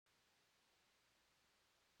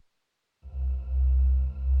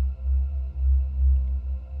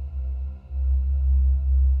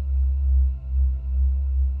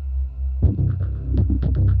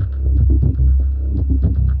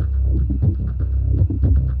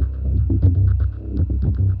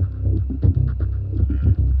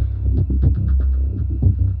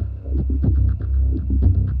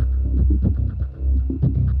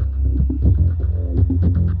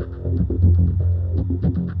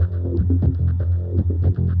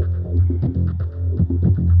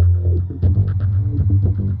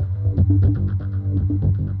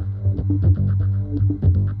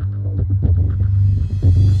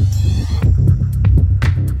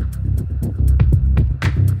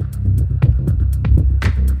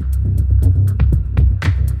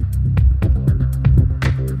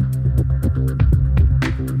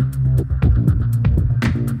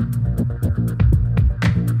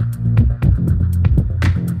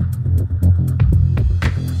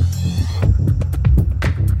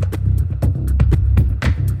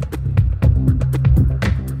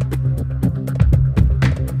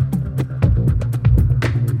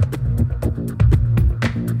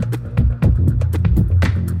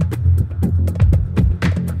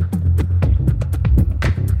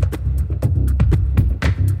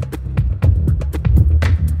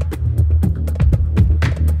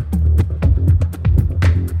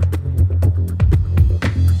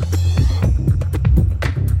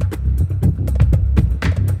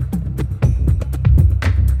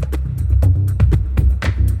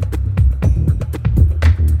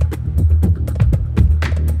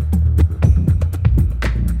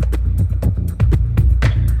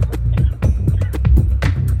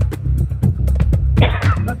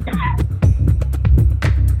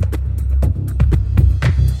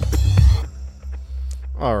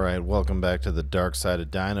welcome back to the Dark Side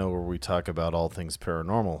of Dino, where we talk about all things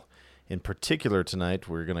paranormal. In particular, tonight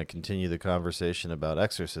we're going to continue the conversation about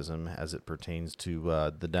exorcism as it pertains to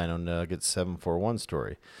the Dino Nuggets 741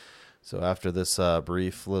 story. So after this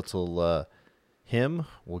brief little hymn,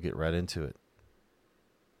 we'll get right into it.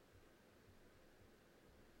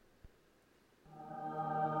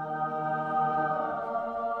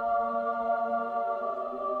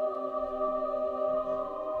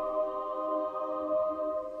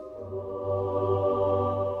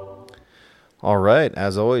 All right.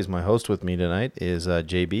 As always, my host with me tonight is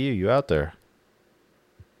JB. Are you out there?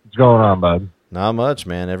 What's going on, bud? Not much,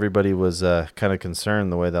 man. Everybody was kind of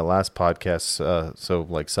concerned the way that last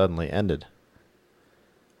podcast suddenly ended.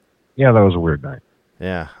 Yeah, that was a weird night.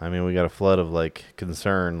 Yeah, I mean, we got a flood of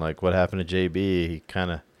concern. Like, what happened to JB? He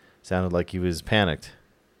kind of sounded like he was panicked.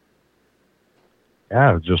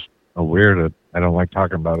 Yeah, it's just a weird. I don't like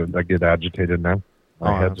talking about it. I get agitated now.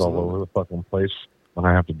 My head's absolutely. all over the fucking place when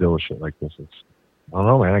I have to deal with shit like this. I don't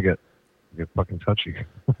know, man. I get fucking touchy.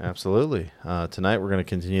 Absolutely. Tonight we're going to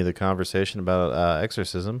continue the conversation about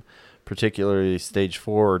exorcism, particularly stage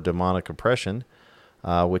 4 demonic oppression,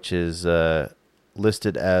 which is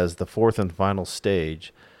listed as the fourth and final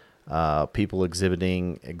stage. People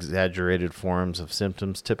exhibiting exaggerated forms of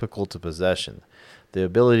symptoms typical to possession. The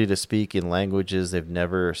ability to speak in languages they've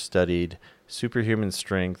never studied, superhuman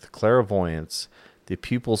strength, clairvoyance. The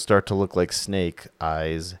pupils start to look like snake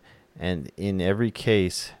eyes, and in every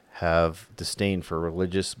case have disdain for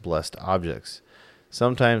religious blessed objects.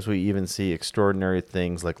 Sometimes we even see extraordinary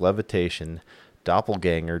things like levitation,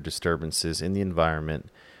 doppelganger disturbances in the environment.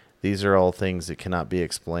 These are all things that cannot be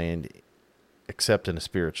explained except in a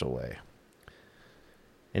spiritual way.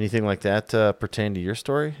 Anything like that pertain to your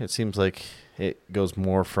story? It seems like it goes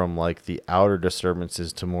more from the outer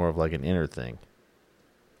disturbances to more of an inner thing.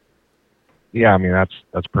 Yeah, I mean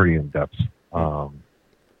that's pretty in depth.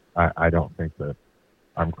 I don't think that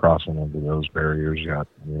I'm crossing into those barriers yet.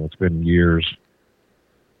 I mean, it's been years.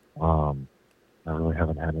 I really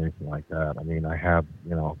haven't had anything like that. I mean, I have,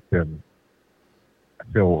 been.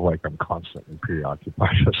 I feel like I'm constantly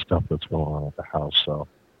preoccupied with stuff that's going on at the house. So,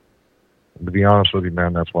 and to be honest with you,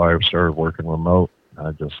 man, that's why I've started working remote.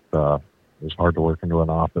 I just it was hard to work into an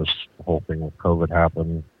office. The whole thing with COVID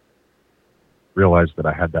happened. Realized that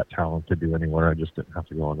I had that talent to do anywhere. I just didn't have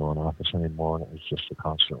to go into an office anymore, and it was just a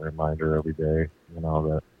constant reminder every day,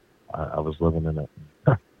 that I was living in it.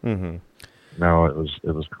 Mm-hmm. No, it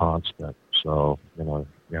was constant. So you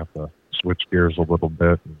have to switch gears a little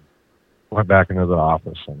bit. And went back into the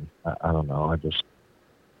office, and I don't know. I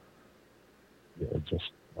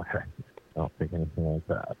don't think anything like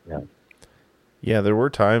that. Yeah. Yeah, there were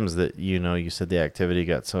times that, you said the activity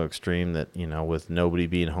got so extreme that, with nobody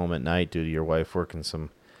being home at night due to your wife working some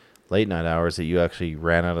late night hours, that you actually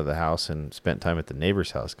ran out of the house and spent time at the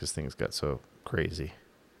neighbor's house because things got so crazy.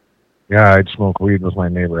 Yeah, I'd smoke weed with my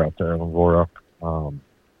neighbor out there in Aurora.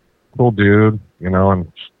 Cool dude, and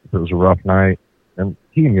it was a rough night. And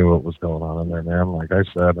he knew what was going on in there, man. Like I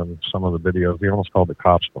said in some of the videos, he almost called the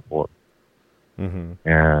cops before. Mm-hmm.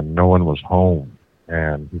 And no one was home.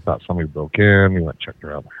 And he thought somebody broke in. He went and checked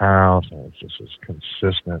around the house, and it was just this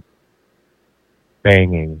consistent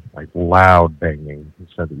banging, like loud banging. He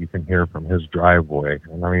said that you can hear from his driveway.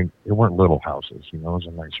 And I mean, it weren't little houses, it was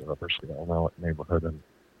a nicer upper scale neighborhood. And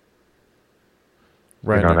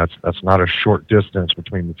right. That's not a short distance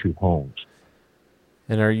between the two homes.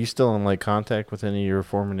 And are you still in contact with any of your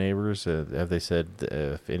former neighbors? Have they said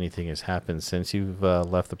if anything has happened since you've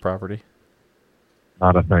left the property?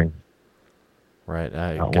 Not a thing. Right.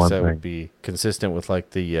 I Not guess one that thing. would be consistent with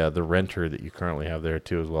the renter that you currently have there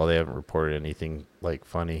too as well. They haven't reported anything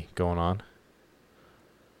funny going on.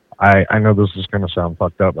 I know this is going to sound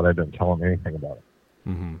fucked up, but I didn't tell him anything about it.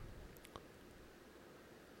 Mm-hmm.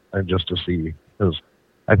 And just to see, because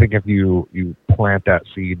I think if you plant that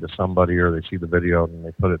seed to somebody or they see the video and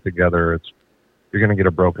they put it together, you're going to get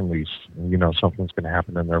a broken lease. And, something's going to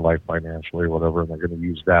happen in their life financially or whatever, and they're going to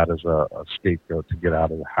use that as a scapegoat to get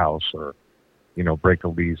out of the house or, break a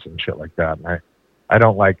lease and shit like that. And I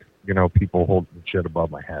don't like, people holding shit above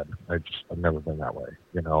my head. I've never been that way,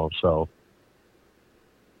 So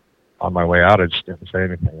on my way out, I just didn't say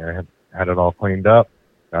anything. I had it all cleaned up,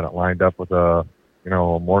 got it lined up with a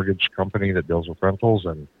mortgage company that deals with rentals,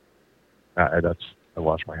 and I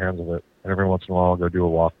wash my hands of it. And every once in a while, I'll go do a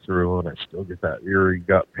walkthrough, and I still get that eerie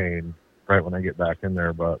gut pain right when I get back in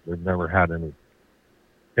there. But they've never had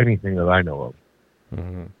anything that I know of.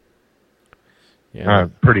 Mm-hmm. Yeah, I'm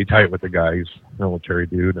pretty tight with the guy. He's a military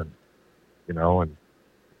dude, and and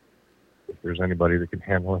if there's anybody that can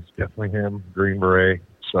handle it, it's definitely him. Green Beret.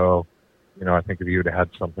 So I think if you would have had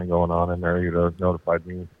something going on in there, you'd have notified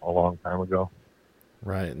me a long time ago.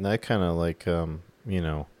 Right, and that kind of like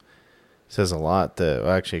says a lot. That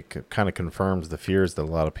actually kind of confirms the fears that a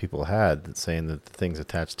lot of people had, that saying that the thing's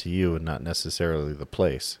attached to you and not necessarily the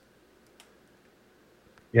place.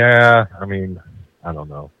 Yeah, I mean, I don't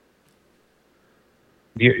know.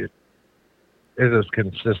 It is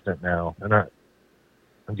consistent now, and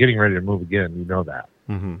I'm getting ready to move again. You know that,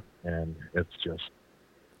 Mm-hmm. and it's just.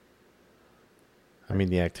 I mean,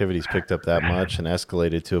 the activity's picked up that much and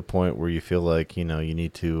escalated to a point where you feel like you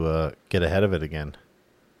need to get ahead of it again.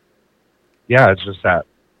 Yeah, it's just that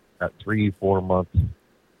 3-4 month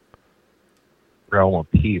realm of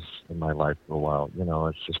peace in my life for a while.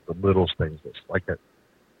 It's just the little things that's like it.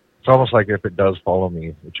 It's almost like if it does follow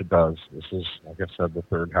me, which it does. This is, like I said, the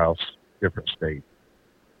third house, different state.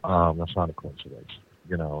 That's not a coincidence,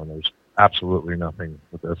 and there's absolutely nothing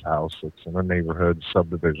with this house. It's in a neighborhood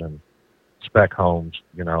subdivision, spec homes,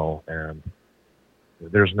 and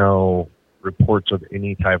there's no reports of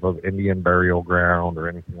any type of Indian burial ground or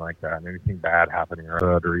anything like that, anything bad happening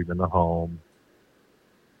or even the home.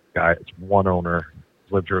 Guy, it's one owner,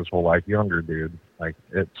 lived here his whole life, younger dude. Like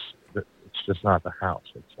it's just not the house.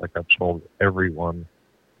 It's like I've told everyone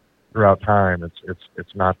throughout time.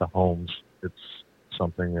 It's not the homes. It's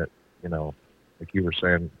something that like you were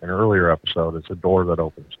saying in an earlier episode. It's a door that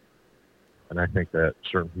opens, and I think that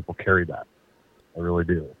certain people carry that. I really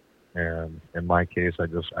do. And in my case,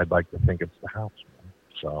 I'd like to think it's the house. Man.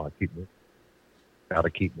 So I gotta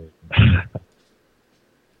keep moving.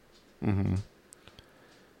 Mm-hmm.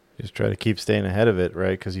 Just try to keep staying ahead of it,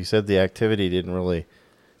 right? Because you said the activity didn't really,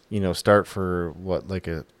 start for what, like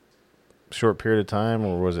a short period of time,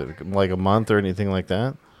 or was it like a month or anything like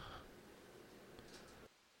that?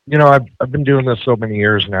 I've been doing this so many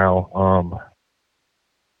years now.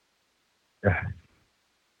 I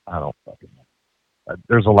don't fucking know.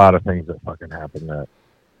 There's a lot of things that fucking happen that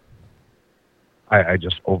I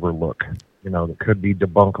just overlook. That could be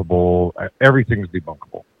debunkable. Everything's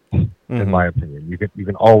debunkable, in my opinion. You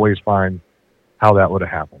can always find how that would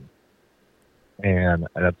have happened, and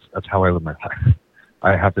that's how I live my life.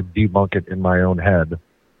 I have to debunk it in my own head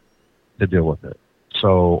to deal with it.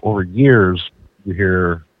 So over years, you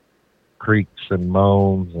hear creaks and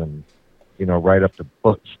moans, and right up to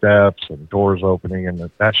footsteps and doors opening, and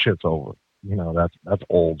that shit's over. That's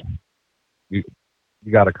old. You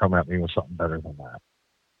you got to come at me with something better than that.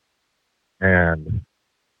 And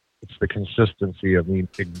it's the consistency of me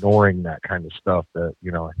ignoring that kind of stuff that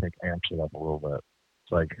I think amps it up a little bit.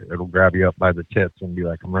 It's like it'll grab you up by the tits and be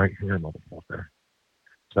like, "I'm right here, motherfucker."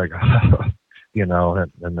 It's like,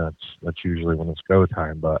 and that's usually when it's go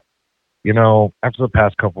time. But after the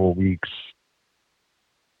past couple of weeks,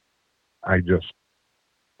 I'm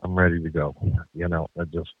ready to go.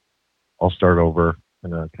 I'll start over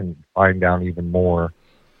and I can find down even more.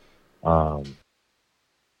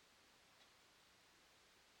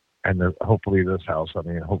 And then hopefully this house,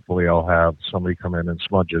 hopefully I'll have somebody come in and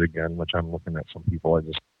smudge it again, which I'm looking at some people.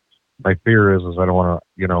 My fear is I don't want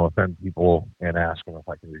to, offend people and ask them if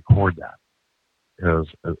I can record that. Because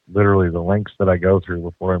literally the lengths that I go through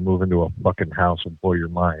before I move into a fucking house would blow your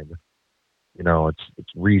mind.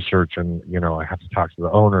 It's research, and I have to talk to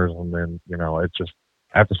the owners, and then it's just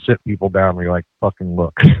I have to sit people down and be like, fucking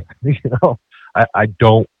look, I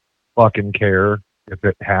don't fucking care if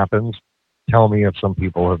it happens. Tell me if some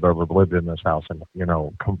people have ever lived in this house and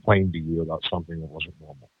complained to you about something that wasn't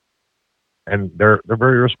normal. And they're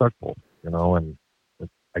very respectful, and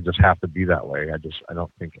I just have to be that way. I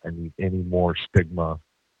don't think I need any more stigma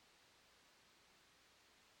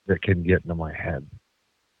that can get into my head.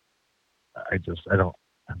 I don't.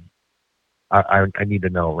 I need to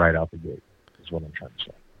know right out the gate is what I'm trying to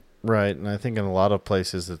say. Right, and I think in a lot of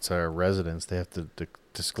places it's our residents. They have to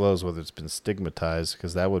disclose whether it's been stigmatized,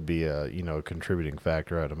 because that would be a a contributing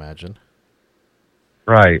factor, I'd imagine.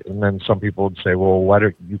 Right, and then some people would say, "Well, why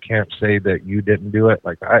don't you can't say that you didn't do it?"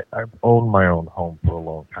 Like I've owned my own home for a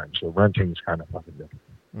long time, so renting is kind of fucking different.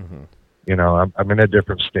 Mm-hmm. I'm in a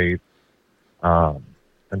different state.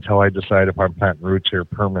 Until I decide if I'm planting roots here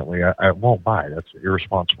permanently, I won't buy. That's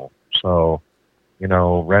irresponsible. So,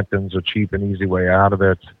 renting's a cheap and easy way out of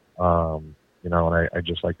it. And I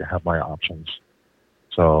just like to have my options.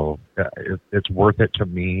 So it's worth it to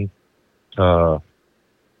me to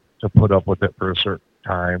put up with it for a certain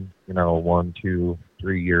time, 1, 2,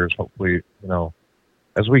 3 years. Hopefully,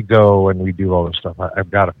 as we go and we do all this stuff, I've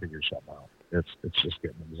got to figure something out. It's just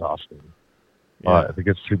getting exhausting. Yeah. If it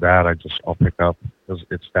gets too bad, I'll pick up, because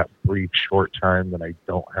it's that brief, short time that I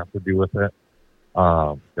don't have to do with it.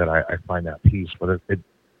 That I find that peace. But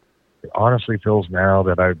it honestly feels now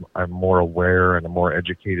that I'm more aware and I'm more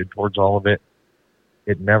educated towards all of it.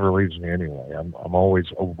 It never leaves me anyway. I'm always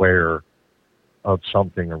aware of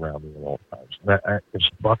something around me at all times. As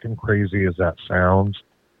fucking crazy as that sounds,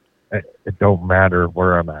 it don't matter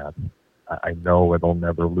where I'm at. I know it'll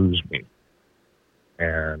never lose me,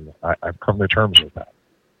 and I've come to terms with that.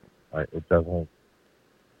 It doesn't.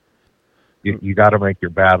 You got to make your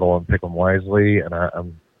battle and pick them wisely, and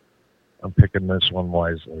I'm picking this one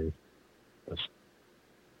wisely. Just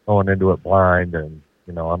going into it blind, and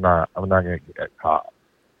I'm not gonna get caught.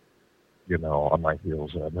 On my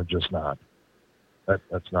heels. I'm just not.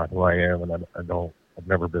 That's not who I am, and I don't. I've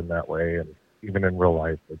never been that way, and even in real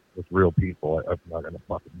life with real people, I'm not gonna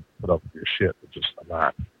fucking put up with your shit. I'm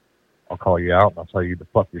not. I'll call you out and I'll tell you to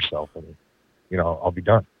fuck yourself, and I'll be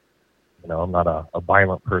done. I'm not a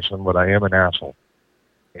violent person, but I am an asshole.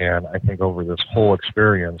 And I think over this whole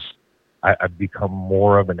experience, I've become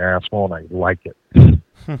more of an asshole, and I like it.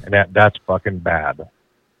 And that's fucking bad.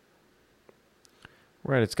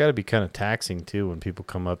 Right. It's got to be kind of taxing too when people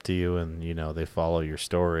come up to you and they follow your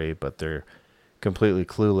story, but they're completely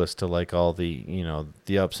clueless to like all the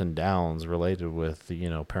the ups and downs related with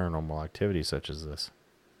paranormal activity such as this.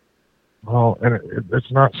 Well, and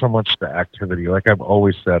it's not so much the activity. Like I've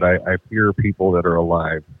always said, I fear people that are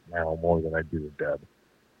alive now more than I do the dead.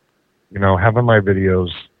 Having my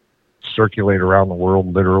videos circulate around the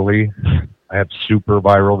world, literally. I have super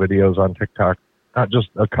viral videos on TikTok, not just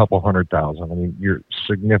a couple 100,000. I mean, you're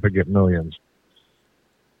significant millions.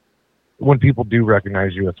 When people do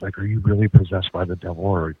recognize you, it's like, are you really possessed by the devil?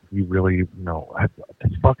 Or are you really,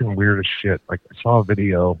 it's fucking weird as shit. Like, I saw a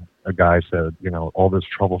video, a guy said, all this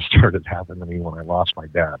trouble started happening to me when I lost my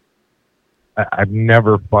dad. I've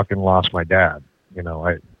never fucking lost my dad.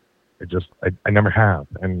 I never have.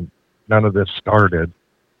 And none of this started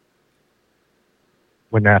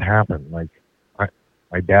when that happened. Like,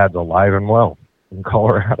 my dad's alive and well in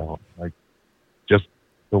Colorado. Like, just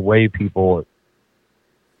the way people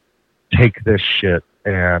take this shit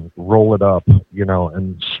and roll it up,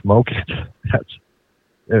 and smoke it.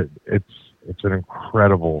 It's an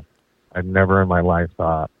incredible. I've never in my life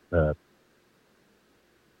thought that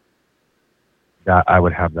I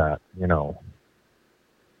would have that,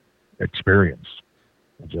 experience.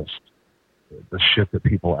 Just the shit that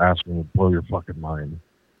people ask me would blow your fucking mind.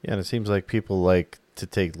 Yeah, and it seems like people like to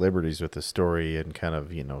take liberties with the story and kind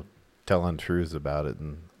of, tell untruths about it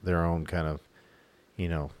and their own kind of,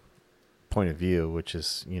 point of view, which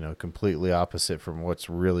is, completely opposite from what's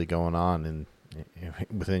really going on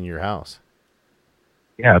within your house.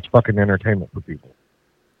 Yeah, it's fucking entertainment for people.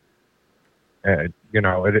 And,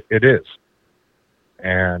 it is.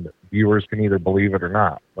 And viewers can either believe it or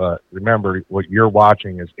not. But remember, what you're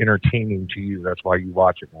watching is entertaining to you. That's why you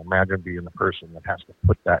watch it. Now imagine being the person that has to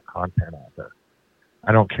put that content out there.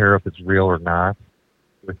 I don't care if it's real or not.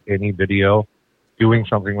 With any video, doing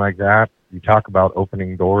something like that, you talk about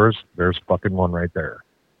opening doors, there's fucking one right there.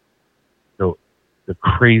 So the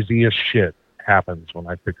craziest shit happens when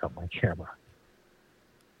I pick up my camera.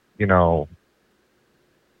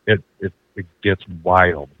 It gets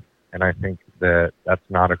wild. And I think that's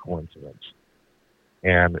not a coincidence.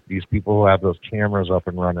 And these people who have those cameras up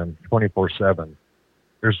and running 24/7,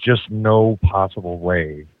 there's just no possible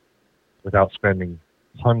way, without spending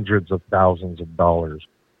hundreds of thousands of dollars,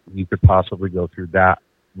 you could possibly go through that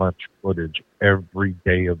much footage every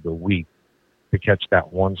day of the week to catch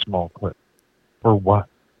that one small clip. For what?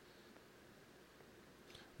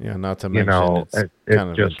 Yeah, not to mention it's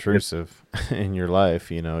kind of intrusive in your life.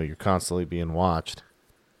 You're constantly being watched.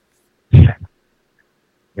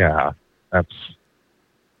 Yeah,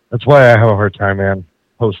 that's why I have a hard time, man,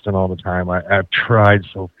 posting all the time. I've tried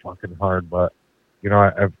so fucking hard, but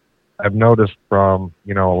I've noticed from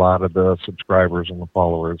a lot of the subscribers and the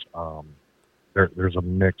followers, there's a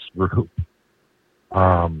mixed group.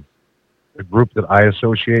 The group that I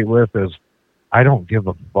associate with is, I don't give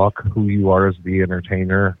a fuck who you are as the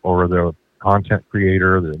entertainer or the content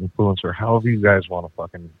creator, the influencer, however you guys want to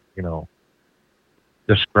fucking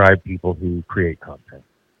describe people who create content.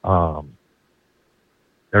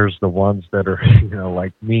 There's the ones that are,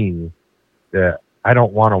 like me, that I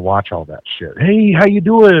don't want to watch all that shit. Hey, how you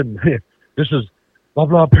doing? This is blah,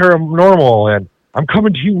 blah, paranormal, and I'm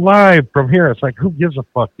coming to you live from here. It's like, who gives a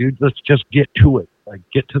fuck, dude? Let's just get to it. Like,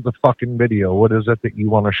 get to the fucking video. What is it that you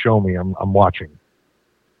want to show me? I'm watching.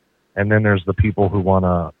 And then there's the people who want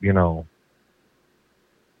to,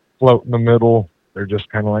 float in the middle. They're just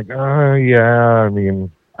kind of like, oh, yeah, I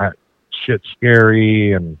mean, shit's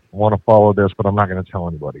scary and want to follow this, but I'm not going to tell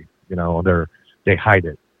anybody. They hide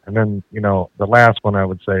it. And then, the last one I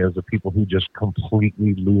would say is the people who just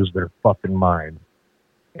completely lose their fucking mind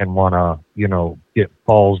and want to, get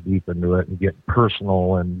balls deep into it and get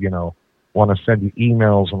personal and, want to send you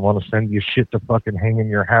emails and want to send you shit to fucking hang in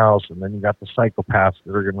your house. And then you got the psychopaths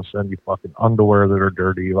that are going to send you fucking underwear that are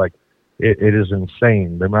dirty. Like, it is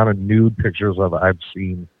insane. The amount of nude pictures I've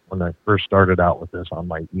seen when I first started out with this on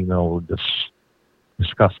my email were just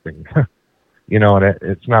disgusting. And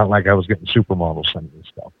it's not like I was getting supermodels sending me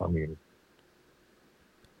stuff. I mean,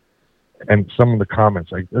 and some of the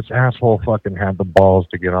comments, like, this asshole fucking had the balls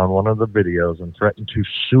to get on one of the videos and threaten to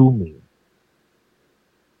sue me.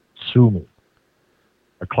 Sue me.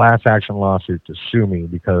 A class action lawsuit to sue me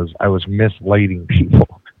because I was misleading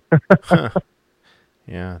people.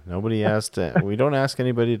 Yeah, nobody asked. We don't ask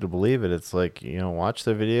anybody to believe it. It's like, watch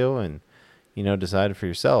the video and, decide for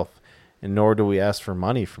yourself. And nor do we ask for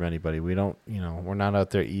money from anybody. We don't, we're not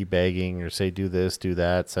out there e-begging or say, do this, do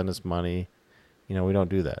that, send us money. We don't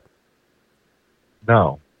do that.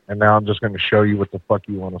 No. And now I'm just going to show you what the fuck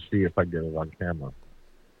you want to see if I get it on camera.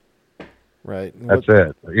 Right. That's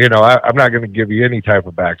it. I'm not going to give you any type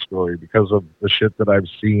of backstory because of the shit that I've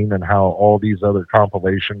seen and how all these other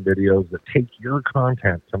compilation videos that take your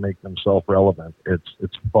content to make them self-relevant.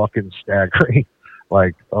 It's fucking staggering.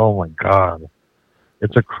 Like, oh my God.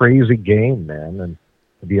 It's a crazy game, man. And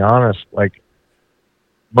to be honest, like,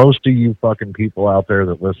 most of you fucking people out there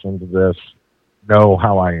that listen to this know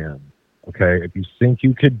how I am. Okay? If you think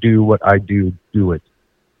you could do what I do, do it.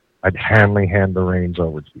 I'd hand the reins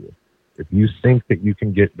over to you. If you think that you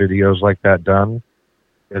can get videos like that done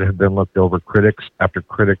that have been looked over critics after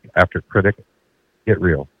critic after critic, get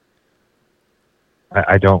real.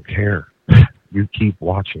 I don't care. You keep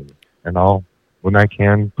watching, and I'll, when I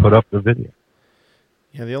can, put up the video.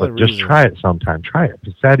 Yeah, the only reason, just try it sometime. Try it.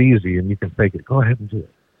 It's that easy, and you can fake it. Go ahead and do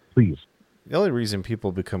it, please. The only reason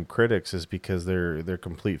people become critics is because they're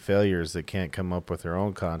complete failures that can't come up with their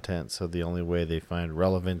own content. So the only way they find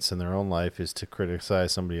relevance in their own life is to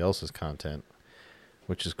criticize somebody else's content,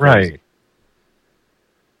 which is crazy. Right.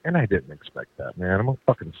 And I didn't expect that, man. I'm a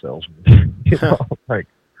fucking salesman. Like,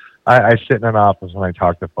 I sit in an office and I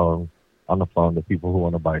talk on the phone to people who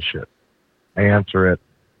want to buy shit. I answer it.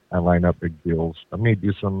 I line up big deals. I may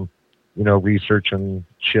do some, research and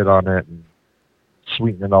shit on it and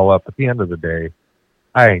sweeten it all up. At the end of the day,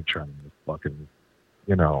 I ain't trying to make fucking,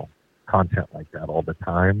 content like that all the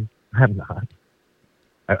time. I'm not.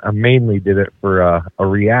 I mainly did it for a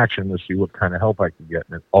reaction to see what kind of help I could get,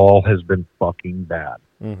 and it all has been fucking bad.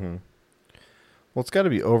 Mm-hmm. Well, it's got to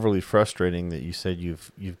be overly frustrating that you said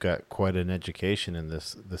you've got quite an education in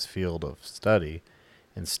this field of study,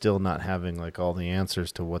 and still not having like all the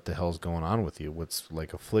answers to what the hell's going on with you, what's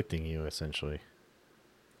like afflicting you essentially.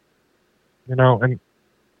 And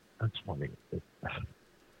that's funny.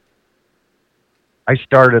 I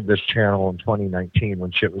started this channel in 2019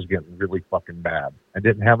 when shit was getting really fucking bad. I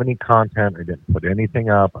didn't have any content. I didn't put anything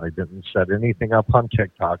up. I didn't set anything up on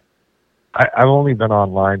TikTok. I've only been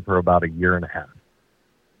online for about a year and a half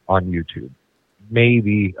on YouTube,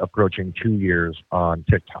 maybe approaching 2 years on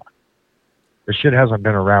TikTok. This shit hasn't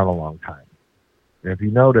been around a long time. And if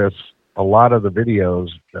you notice, a lot of the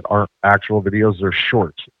videos that aren't actual videos, they're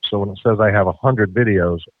shorts. So when it says I have 100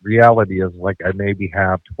 videos, reality is like I maybe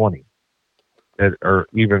have 20 that are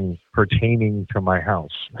even pertaining to my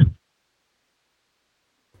house.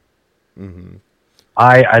 Mm-hmm.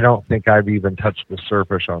 I don't think I've even touched the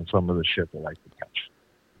surface on some of the shit that I could catch.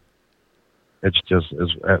 It's just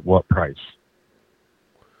is at what price.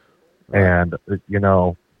 And,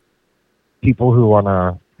 people who want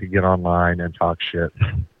to get online and talk shit,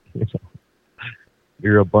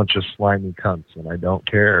 you're a bunch of slimy cunts, and I don't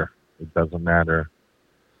care. It doesn't matter.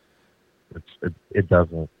 It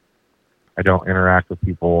doesn't. I don't interact with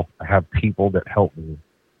people. I have people that help me,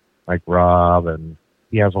 like Rob, and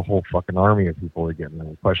he has a whole fucking army of people that get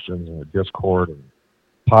me questions and a Discord and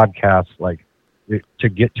podcasts. Like, to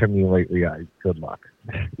get to me lately, good luck.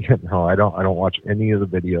 I don't watch any of the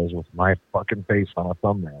videos with my fucking face on a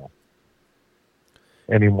thumbnail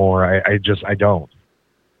anymore. I don't.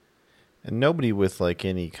 And nobody with like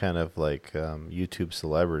any kind of like YouTube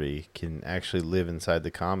celebrity can actually live inside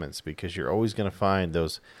the comments, because you're always going to find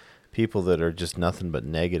those people that are just nothing but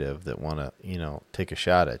negative that want to, take a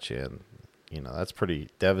shot at you. And, that's pretty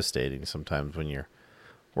devastating sometimes when you're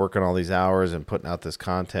working all these hours and putting out this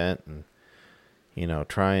content and,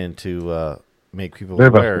 trying to make people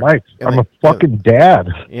live aware. A life. I'm a fucking dad.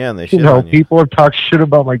 Yeah, and they shit on you. People have talked shit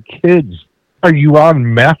about my kids. Are you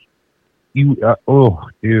on meth? Oh,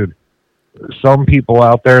 dude. some people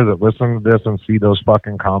out there that listen to this and see those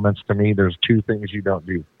fucking comments to me, there's two things you don't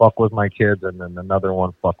do. Fuck with my kids, and then another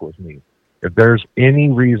one, fuck with me. If there's any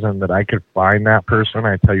reason that I could find that person,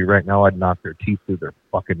 I tell you right now, I'd knock their teeth through their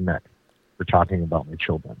fucking neck for talking about my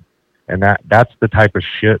children. And that's the type of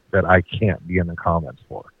shit that I can't be in the comments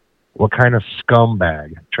for. What kind of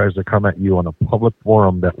scumbag tries to come at you on a public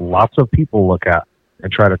forum that lots of people look at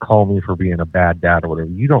and try to call me for being a bad dad or whatever?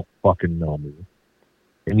 You don't fucking know me.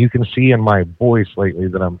 And you can see in my voice lately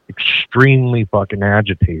that I'm extremely fucking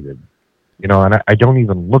agitated. You know, and I don't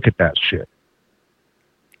even look at that shit.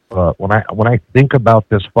 When I think about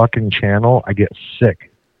this fucking channel, I get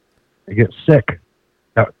sick. I get sick.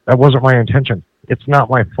 That wasn't my intention. It's not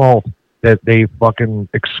my fault that they fucking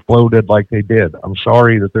exploded like they did. I'm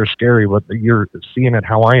sorry that they're scary, but you're seeing it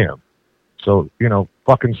how I am. So, you know,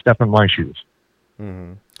 fucking step in my shoes.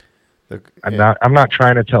 Mm-hmm. I'm not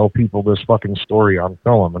trying to tell people this fucking story on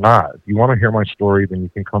film. I'm not. If you want to hear my story, then you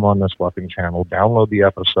can come on this fucking channel, download the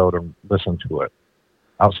episode, and listen to it.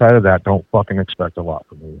 Outside of that, don't fucking expect a lot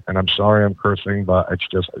from me. And I'm sorry I'm cursing, but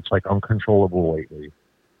it's like uncontrollable lately.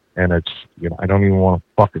 And it's, you know, I don't even want to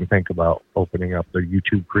fucking think about opening up the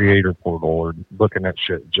YouTube creator portal or looking at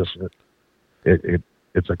shit. Just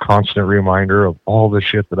it's a constant reminder of all the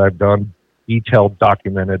shit that I've done, detailed,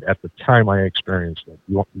 documented at the time I experienced it.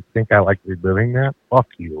 You think I like reliving that? Fuck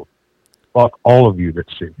you. Fuck all of you that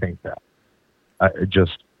think that.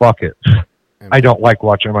 Just fuck it. I don't like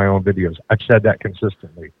watching my own videos. I've said that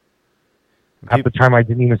consistently. Half the time I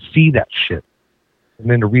didn't even see that shit.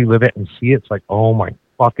 And then to relive it and see it, it's like, oh my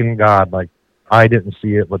fucking God, like I didn't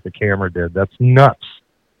see it, but the camera did. That's nuts.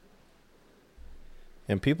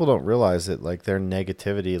 And people don't realize that, like, their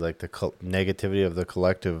negativity, like the negativity of the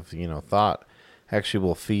collective, you know, thought actually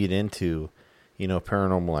will feed into, you know,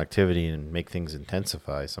 paranormal activity and make things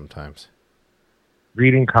intensify sometimes.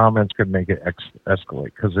 Reading comments could make it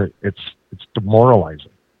escalate because it's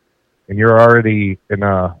demoralizing. And you're already in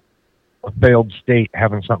a failed state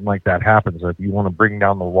having something like that happen. So if you want to bring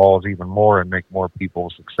down the walls even more and make more people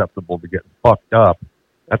susceptible to getting fucked up,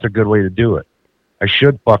 that's a good way to do it. I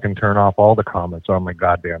should fucking turn off all the comments on my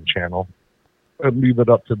goddamn channel and leave it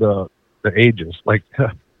up to the ages. Like,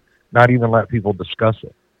 not even let people discuss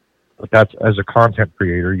it. But that's, as a content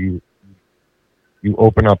creator, you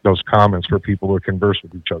open up those comments for people to converse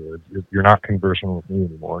with each other. You're not conversing with me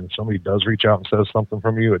anymore. And if somebody does reach out and says something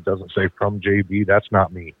from you, it doesn't say from JB, that's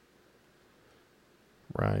not me.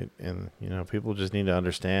 Right. And, you know, people just need to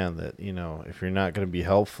understand that, you know, if you're not going to be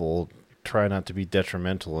helpful, try not to be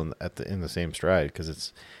detrimental in the same stride, because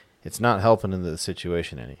it's not helping in the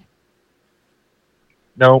situation any.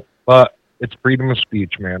 No, but it's freedom of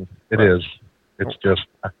speech, man. It right. is. It's just,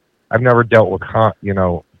 I've never dealt with, you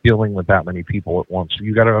know, dealing with that many people at once. So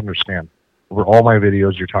you got to understand, over all my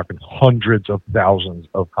videos, you're talking hundreds of thousands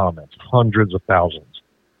of comments, hundreds of thousands.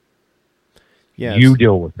 Yeah, you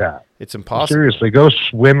deal with that. It's impossible. Seriously, go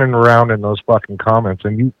swimming around in those fucking comments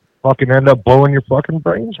and you fucking end up blowing your fucking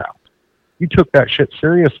brains out. You took that shit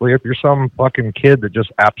seriously. If you're some fucking kid that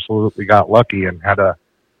just absolutely got lucky and had a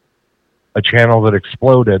channel that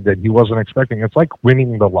exploded that he wasn't expecting, it's like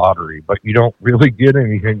winning the lottery, but you don't really get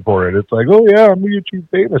anything for it. It's like, oh yeah, I'm YouTube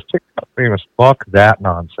famous, TikTok famous. Fuck that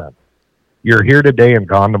nonsense. You're here today and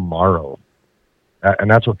gone tomorrow. And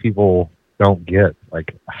that's what people don't get.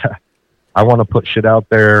 Like, I want to put shit out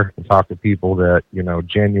there and talk to people that, you know,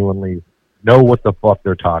 genuinely know what the fuck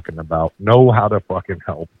they're talking about, know how to fucking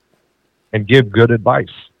help, and give good advice.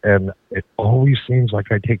 And it always seems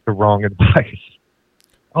like I take the wrong advice.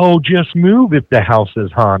 Oh, just move if the house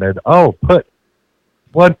is haunted. Oh,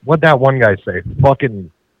 what'd that one guy say? Fucking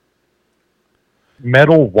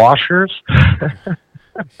metal washers?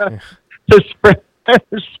 To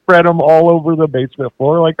spread them all over the basement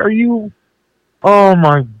floor. Like, are you... Oh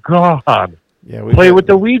my God. Yeah, play with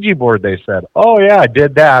the Ouija board, they said. Oh yeah, I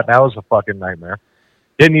did that. That was a fucking nightmare.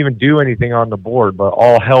 Didn't even do anything on the board, but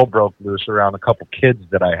all hell broke loose around a couple kids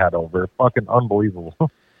that I had over. Fucking unbelievable.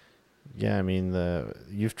 Yeah, I mean,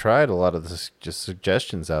 you've tried a lot of this, just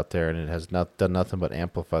suggestions out there, and it has not done nothing but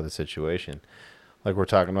amplify the situation. Like we're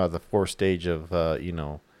talking about the fourth stage of,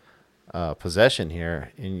 possession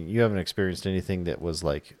here, and you haven't experienced anything that was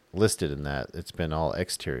like listed in that. It's been all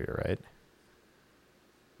exterior, right?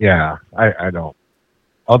 Yeah, I don't.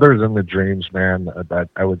 Other than the dreams, man, that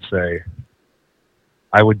I would say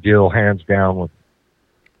I would deal hands down with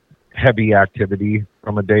heavy activity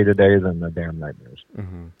from a day-to-day than the damn nightmares.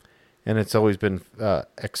 Mm-hmm. And it's always been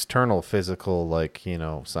external physical, like, you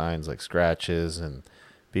know, signs like scratches and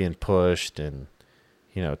being pushed and,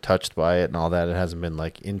 you know, touched by it and all that. It hasn't been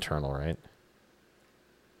like internal, right?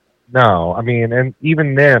 No, I mean, and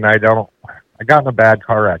even then, I got in a bad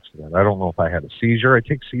car accident. I don't know if I had a seizure. I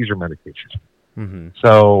take seizure medication. Mm-hmm.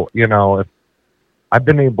 So, if I've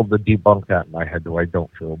been able to debunk that in my head, though I don't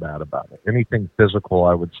feel bad about it. Anything physical,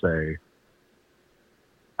 I would say,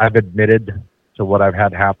 I've admitted to what I've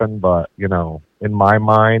had happen, but, in my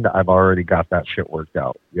mind, I've already got that shit worked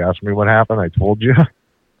out. You asked me what happened, I told you.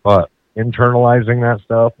 But internalizing that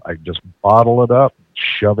stuff, I just bottle it up,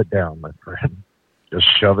 shove it down, my friend. Just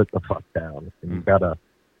shove it the fuck down. And you've got an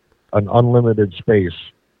unlimited space.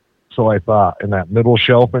 So I thought, in that middle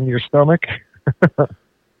shelf in your stomach,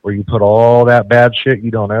 where you put all that bad shit you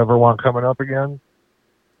don't ever want coming up again,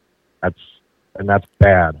 that's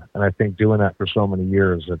bad. And I think doing that for so many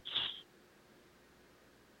years,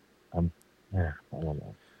 I don't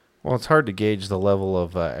know. Well, it's hard to gauge the level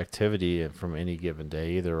of activity from any given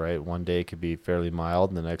day either, right? One day could be fairly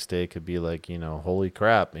mild, and the next day could be like, holy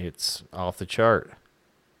crap, it's off the chart.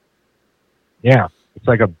 Yeah, it's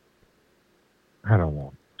like I don't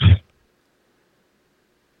know.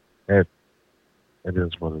 It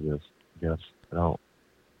is what it is. Yes. No.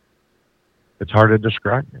 It's hard to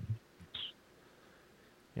describe it.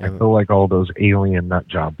 I feel like all those alien nut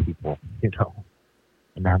job people, and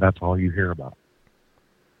now that's all you hear about.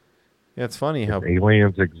 Yeah, it's funny how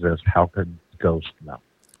aliens exist. How could ghosts not?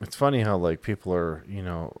 It's funny how like people are,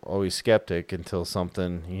 always skeptic until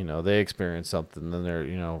something, they experience something, then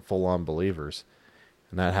they're, full on believers.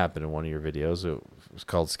 And that happened in one of your videos. It was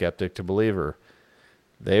called Skeptic to Believer.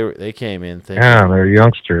 They came in thinking, yeah, they're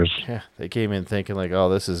youngsters. Yeah, they came in thinking like, oh,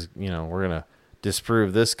 this is, we're gonna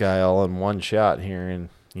disprove this guy all in one shot here and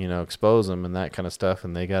expose him and that kind of stuff.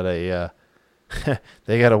 And they got a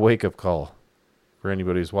they got a wake up call for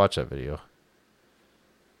anybody who's watched that video.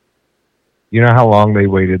 You know how long they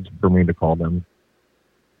waited for me to call them?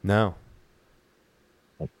 No.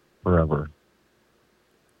 Like forever.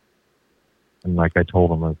 And like I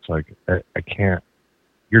told them, it's like, I can't,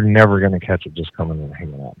 you're never going to catch it just coming and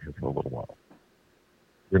hanging out here for a little while.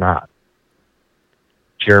 You're not.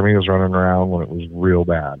 Jeremy was running around when it was real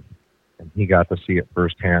bad, and he got to see it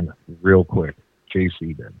firsthand real quick.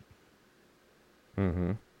 JC did.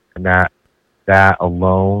 Mm-hmm. And that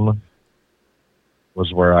alone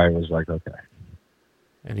was where I was like, okay.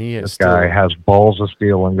 And this guy has balls of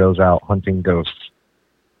steel and goes out hunting ghosts.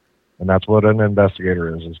 And that's what an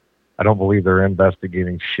investigator is I don't believe they're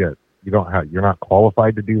investigating shit. You're not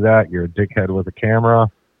qualified to do that. You're a dickhead with a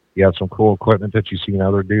camera. You have some cool equipment that you've seen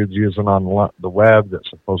other dudes using on the web that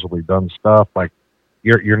supposedly done stuff. Like,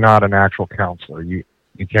 you're not an actual counselor. You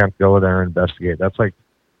can't go there and investigate. That's like,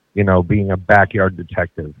 being a backyard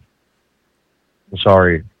detective. I'm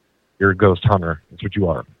sorry, you're a ghost hunter. That's what you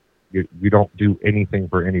are. You don't do anything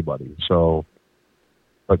for anybody. So,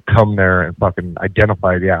 but come there and fucking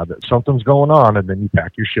identify, that something's going on, and then you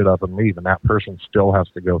pack your shit up and leave, and that person still has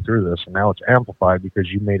to go through this, and now it's amplified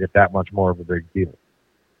because you made it that much more of a big deal.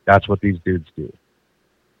 That's what these dudes do.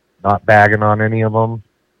 Not bagging on any of them.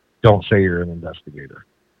 Don't say you're an investigator.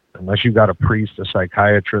 Unless you've got a priest, a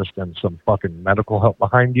psychiatrist, and some fucking medical help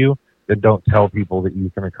behind you, then don't tell people that you're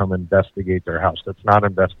going to come investigate their house. That's not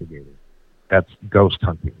investigating. That's ghost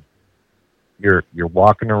hunting. You're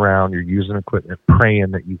walking around, you're using equipment,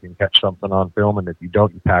 praying that you can catch something on film, and if you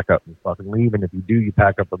don't, you pack up and fucking leave, and if you do, you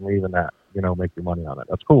pack up and leave, and that, make your money on it.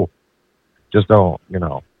 That's cool. Just don't,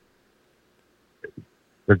 they're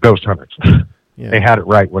ghost hunters. Yeah. They had it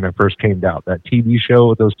right when it first came out. That TV show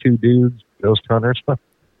with those two dudes, Ghost Hunters,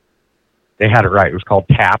 they had it right. It was called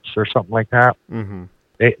Taps or something like that. Mm-hmm.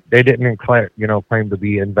 They didn't claim to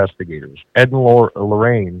be investigators. Ed and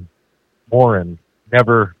Lorraine Warren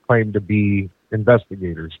never claimed to be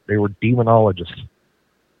investigators. They were demonologists.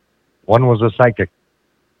 One was a psychic.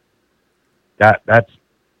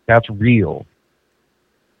 That's real.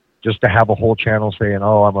 Just to have a whole channel saying,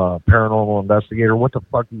 "Oh, I'm a paranormal investigator." What the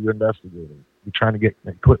fuck are you investigating? You're trying to get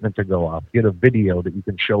equipment to go off. Get a video that you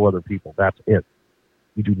can show other people. That's it.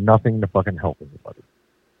 You do nothing to fucking help anybody.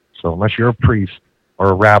 So unless you're a priest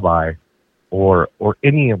or a rabbi or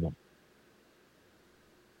any of them,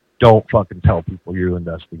 don't fucking tell people you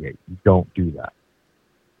investigate. You don't do that.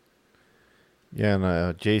 Yeah, and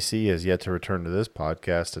JC has yet to return to this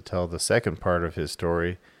podcast to tell the second part of his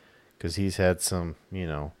story because he's had some,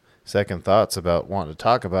 second thoughts about wanting to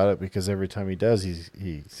talk about it because every time he does, he's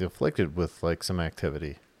afflicted with like some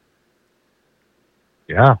activity.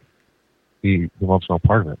 Yeah, he wants no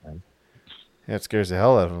part of it, man. Yeah, it scares the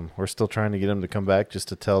hell out of him. We're still trying to get him to come back just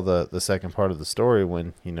to tell the second part of the story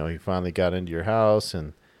when, he finally got into your house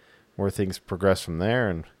and where things progress from there.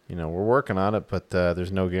 And, we're working on it, but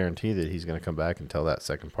there's no guarantee that he's going to come back and tell that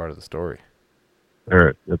second part of the story.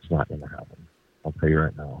 It's not going to happen. I'll tell you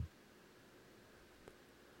right now.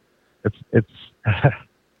 It's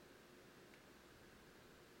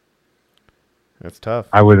It's tough.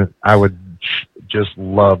 I would just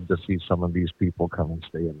love to see some of these people come and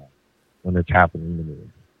stay in there when it's happening to me.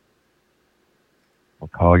 I'll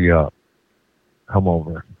call you up. Come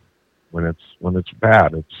over. When it's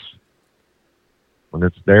bad, when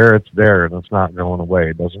it's there, and it's not going away.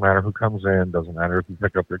 It doesn't matter who comes in. Doesn't matter if you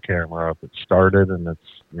pick up your camera. If it started and it's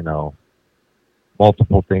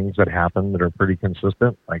multiple things that happen that are pretty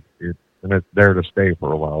consistent, and it's there to stay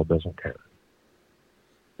for a while. It doesn't care.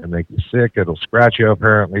 It'll make you sick. It'll scratch you.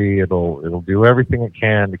 Apparently, it'll do everything it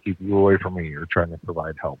can to keep you away from me or trying to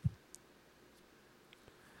provide help.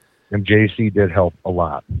 And JC did help a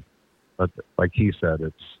lot, but like he said,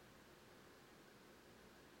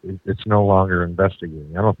 it's no longer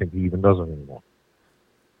investigating. I don't think he even does it anymore.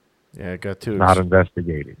 Yeah, it got Not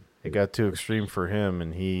investigating. It got too extreme for him,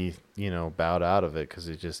 and he, bowed out of it because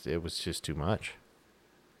it was just too much.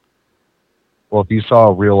 Well, if you saw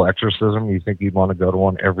a real exorcism, you think you'd want to go to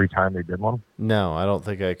one every time they did one? No, I don't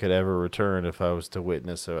think I could ever return if I was to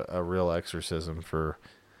witness a real exorcism for,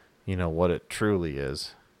 what it truly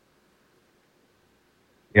is.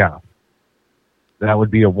 Yeah. That would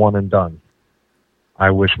be a one and done.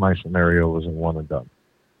 I wish my scenario was a one and done.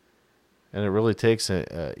 And it really takes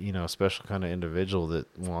a special kind of individual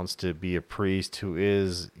that wants to be a priest who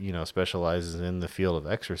is, specializes in the field of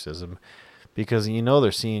exorcism, because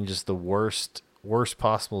they're seeing just the worst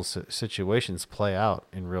possible situations play out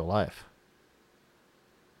in real life.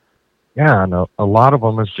 Yeah, and a lot of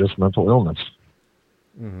them is just mental illness.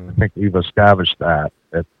 Mm-hmm. I think we've established that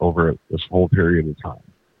over this whole period of time.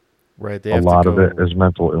 Right. A lot of it is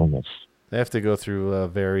mental illness. They have to go through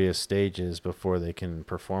various stages before they can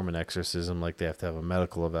perform an exorcism. Like they have to have a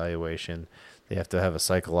medical evaluation. They have to have a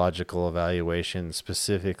psychological evaluation,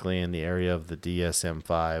 specifically in the area of the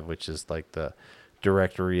DSM-5, which is like the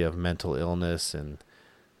directory of mental illness and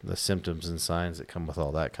the symptoms and signs that come with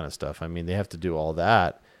all that kind of stuff. I mean, they have to do all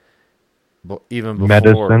that, but even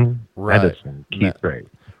before medicine, keep great.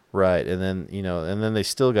 Right, and then and then they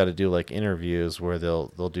still got to do like interviews where they'll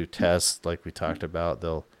do tests, like we talked about.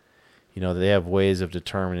 They have ways of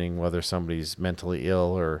determining whether somebody's mentally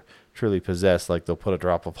ill or truly possessed. Like they'll put a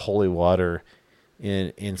drop of holy water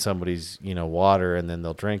in somebody's, water, and then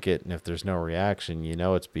they'll drink it. And if there's no reaction,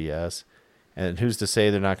 it's BS. And who's to say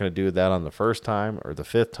they're not going to do that on the first time or the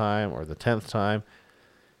 5th time or the 10th time?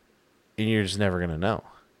 And you're just never going to know.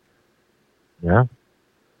 Yeah.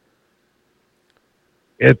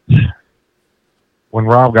 When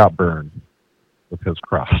Rob got burned with his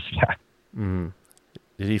cross. Mm-hmm.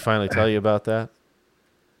 Did he finally tell you about that?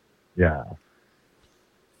 Yeah.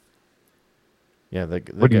 Yeah.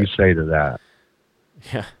 What do you say to that?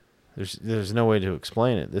 Yeah. There's no way to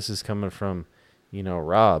explain it. This is coming from,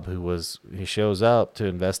 Rob, he shows up to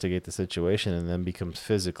investigate the situation and then becomes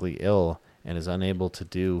physically ill and is unable to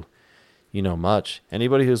do, much.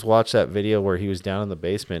 Anybody who's watched that video where he was down in the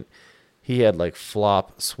basement, he had like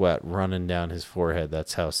flop sweat running down his forehead.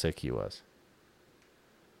 That's how sick he was.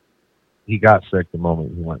 He got sick the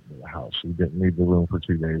moment he went to the house. He didn't leave the room for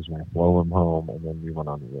 2 days, and I flew him home, and then we went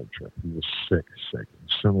on the road trip. He was sick.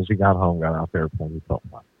 As soon as he got home, got out there, he felt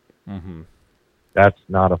fine. Mm-hmm. That's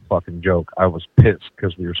not a fucking joke. I was pissed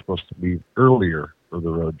because we were supposed to leave earlier for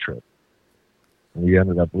the road trip. And we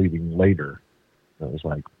ended up leaving later. And it was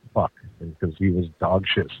like, fuck. Because he was dog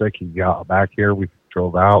shit sick. He got back here. We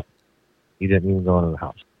drove out. He didn't even go into the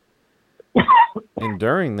house. And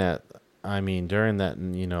during that,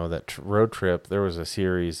 that road trip, there was a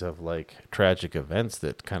series of like tragic events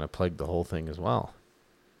that kind of plagued the whole thing as well.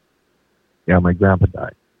 Yeah, my grandpa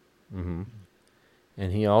died. Mm-hmm.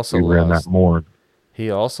 And he also we were in that morgue. He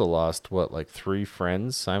also lost like 3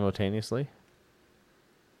 friends simultaneously.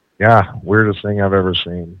 Yeah, weirdest thing I've ever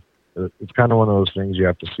seen. It's kind of one of those things you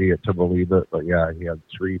have to see it to believe it. But yeah, he had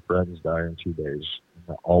 3 friends die in 2 days.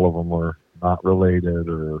 All of them were not related,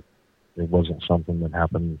 or it wasn't something that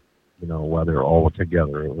happened, while they're all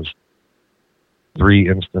together. It was 3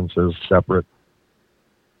 instances separate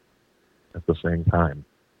at the same time.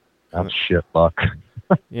 That's shit luck.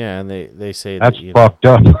 Yeah, and they say that's that, fucked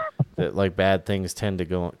up. That like bad things tend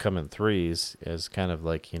to come in 3s as kind of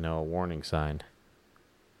like, a warning sign.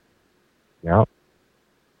 Yeah.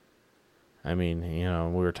 I mean,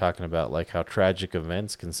 we were talking about like how tragic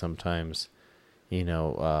events can sometimes,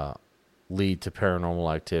 lead to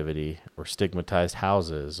paranormal activity or stigmatized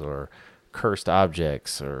houses or cursed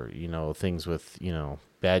objects or, things with,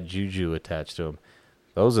 bad juju attached to them.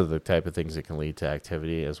 Those are the type of things that can lead to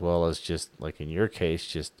activity, as well as just like in your case,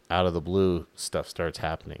 just out of the blue stuff starts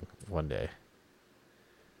happening one day.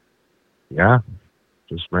 Yeah.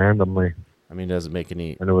 Just randomly. I mean, it doesn't make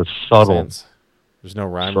any And it was subtle, sense. There's no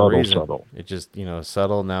rhyme or reason. subtle. It just,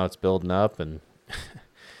 subtle. Now it's building up, and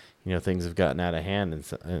things have gotten out of hand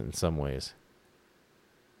in some ways.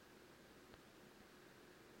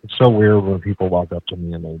 It's so weird when people walk up to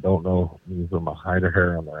me and they don't know me from a hide of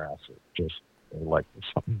hair on their ass. It just, they're like,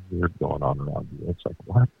 there's something weird going on around you. It's like,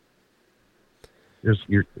 what?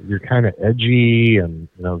 You're kind of edgy, and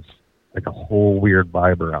it's like a whole weird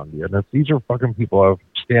vibe around you. And these are fucking people out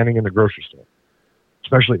standing in the grocery store,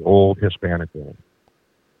 especially old Hispanic women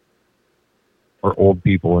or old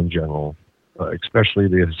people in general, especially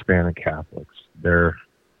the Hispanic Catholics. They're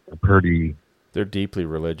pretty. They're deeply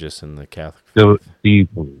religious in the Catholic faith.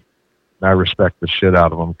 Deeply. I respect the shit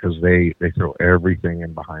out of them because they throw everything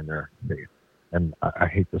in behind their faith. And I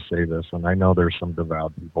hate to say this, and I know there's some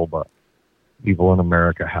devout people, but people in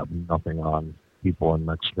America have nothing on people in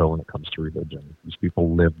Mexico when it comes to religion. These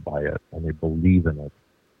people live by it, and they believe in it.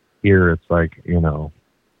 Here, it's like,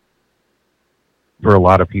 for a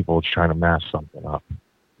lot of people, it's trying to mask something up.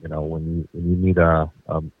 When you meet a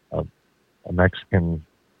Mexican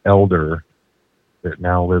elder that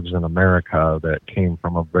now lives in America that came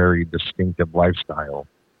from a very distinctive lifestyle,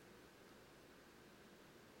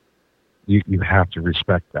 you have to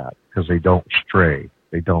respect that because they don't stray.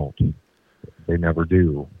 They don't. They never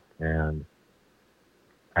do. And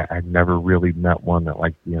I've never really met one that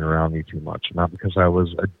liked being around me too much. Not because I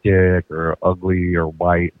was a dick or ugly or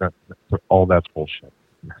white. All that's bullshit.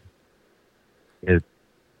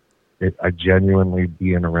 I genuinely,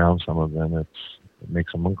 being around some of them, it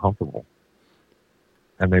makes them uncomfortable.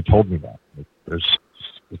 And they told me that.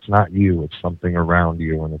 It's not you, it's something around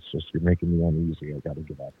you, and it's just, you're making me uneasy. I got to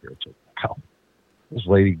get out here. It's like, wow. This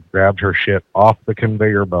lady grabbed her shit off the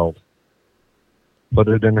conveyor belt, put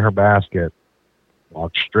it in her basket,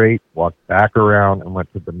 walked straight, walked back around, and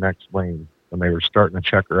went to the next lane. And they were starting to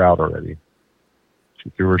check her out already. She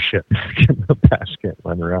threw her shit back in the basket,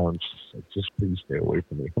 went around. She's like, just please stay away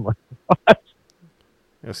from me. I'm like, what?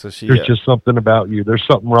 Yeah, so There's just something about you. There's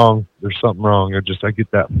something wrong. There's something wrong. I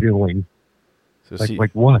get that feeling. So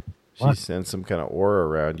like what? She sent some kind of aura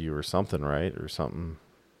around you or something, right? Or something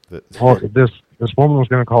that. Well, this woman was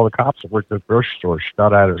going to call the cops that worked at the grocery store. She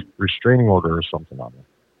thought I had a restraining order or something on her.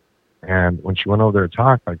 And when she went over there to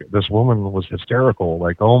talk, like, this woman was hysterical.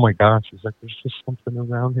 Like, oh my God. She's like, there's just something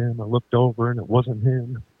around him. I looked over and it wasn't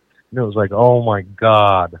him. And it was like, oh my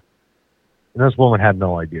God. And this woman had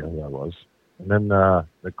no idea who I was. And then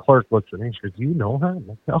the clerk looks at me and she goes, do you know her? I'm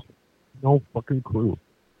like, no fucking clue.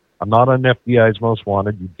 I'm not on FBI's Most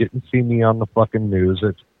Wanted. You didn't see me on the fucking news.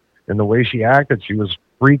 And the way she acted, she was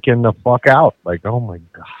freaking the fuck out. Like, oh my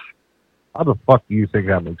God. How the fuck do you think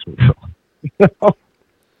that makes me feel?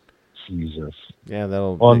 Jesus. Yeah,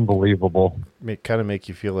 that'll unbelievable. Kind of make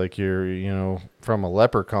you feel like you're, from a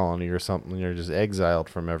leper colony or something. You're just exiled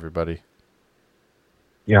from everybody.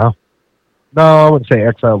 Yeah. No, I wouldn't say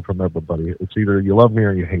exiled from everybody. It's either you love me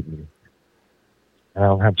or you hate me. I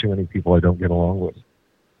don't have too many people I don't get along with.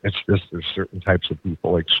 It's just there's certain types of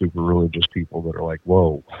people, like super religious people, that are like,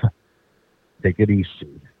 whoa, take it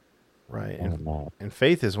easy. Right. And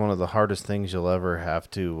faith is one of the hardest things you'll ever have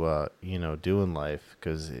to, do in life,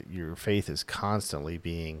 because your faith is constantly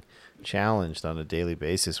being challenged on a daily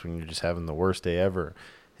basis when you're just having the worst day ever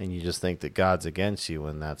and you just think that God's against you,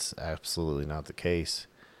 and that's absolutely not the case.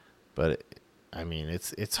 But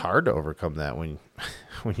it's hard to overcome that when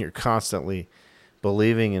you're constantly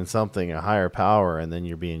believing in something, a higher power, and then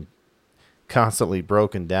you're being constantly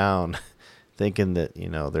broken down thinking that,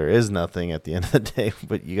 there is nothing at the end of the day,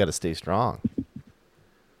 but you got to stay strong.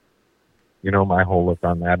 My whole look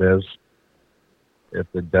on that is, if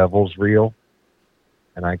the devil's real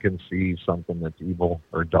and I can see something that's evil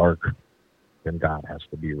or dark, then God has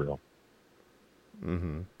to be real.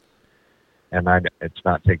 Mm-hmm. And it's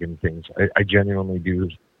not taking things. I genuinely do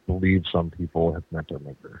believe some people have met their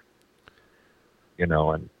maker,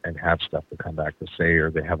 and have stuff to come back to say,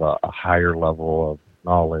 or they have a higher level of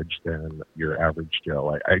knowledge than your average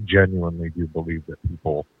Joe. I genuinely do believe that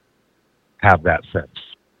people have that sense.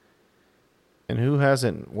 And who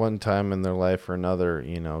hasn't one time in their life or another,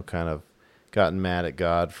 kind of gotten mad at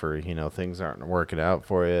God for, things aren't working out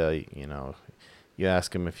for you. You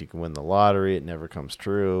ask him if you can win the lottery, it never comes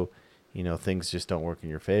true. Things just don't work in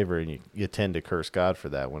your favor, and you tend to curse God for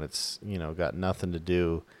that when it's, got nothing to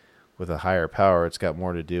do with a higher power. It's got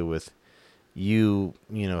more to do with you,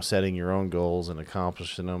 setting your own goals and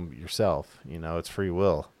accomplishing them yourself. It's free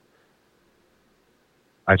will.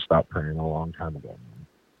 I stopped praying a long time ago.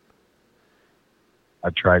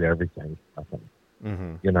 I've tried everything, nothing.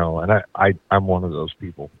 Mm-hmm. And I'm one of those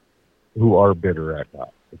people who are bitter at God.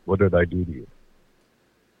 Like, what did I do to you?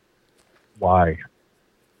 Why?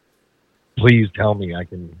 Please tell me I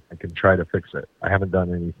can try to fix it. I haven't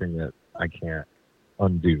done anything that I can't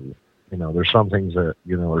undo. There's some things that,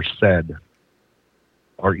 are said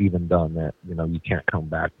or even done that, you can't come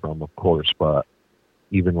back from, of course, but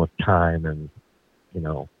even with time and, you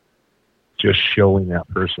know, just showing that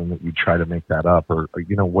person that you try to make that up or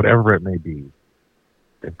whatever it may be.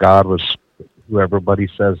 If God was who everybody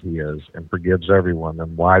says he is and forgives everyone,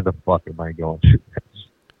 then why the fuck am I going through this?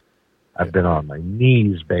 I've been on my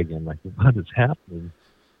knees begging, like, what is happening?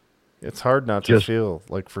 It's hard not to feel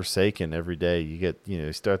like forsaken every day.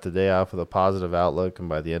 You start the day off with a positive outlook, and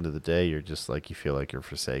by the end of the day, you're just like, you feel like you're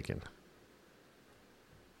forsaken.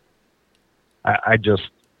 I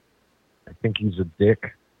think he's a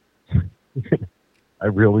dick. I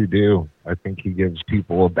really do. I think he gives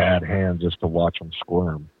people a bad hand just to watch them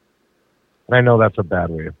squirm. And I know that's a bad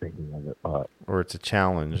way of thinking of it, but... Or it's a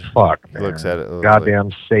challenge. Fuck, he man. Looks at it goddamn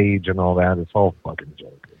like, sage and all that. It's all fucking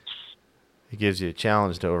joke. He gives you a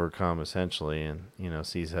challenge to overcome, essentially, and,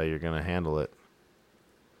 sees how you're going to handle it.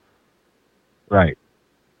 Right.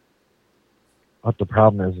 But the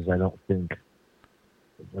problem is I don't think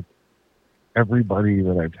that everybody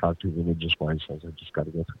that I've talked to religious-wise says, I just got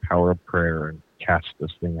to go through the power of prayer and cast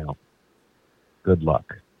this thing out. Good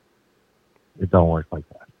luck. It don't work like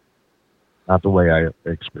that. Not the way I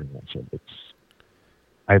experience it.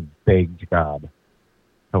 I begged God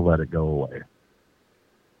to let it go away.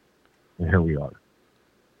 And here we are.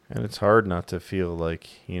 And it's hard not to feel like,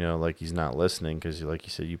 like he's not listening because, like you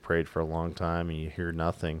said, you prayed for a long time and you hear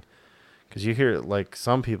nothing. Because you hear, like,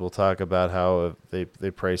 some people talk about how they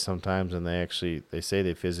pray sometimes and they say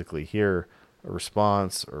they physically hear a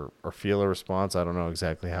response or feel a response. I don't know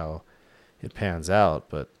exactly how it pans out,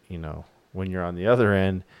 but, when you're on the other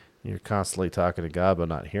end, you're constantly talking to God but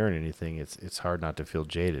not hearing anything, it's hard not to feel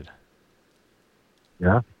jaded.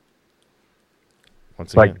 Yeah.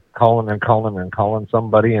 Once it's again, like calling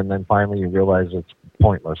somebody, and then finally you realize it's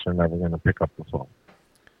pointless. They're never going to pick up the phone.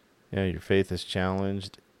 Yeah, your faith is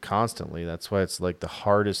challenged constantly. That's why it's like the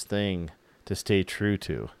hardest thing to stay true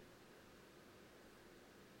to.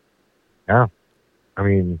 Yeah. I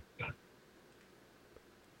mean,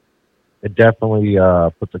 it definitely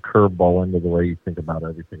puts a curveball into the way you think about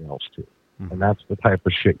everything else, too. Mm-hmm. And that's the type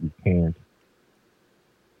of shit you can't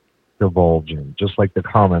divulge in, just like the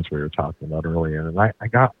comments we were talking about earlier. And I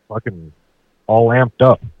got fucking all amped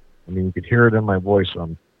up. I mean, you could hear it in my voice.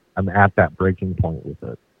 I'm at that breaking point with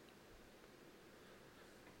it.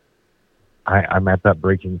 I'm at that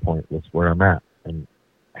breaking point with where I'm at, and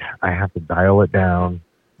I have to dial it down.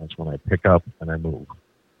 That's when I pick up and I move.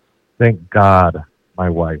 Thank God my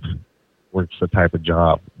wife works the type of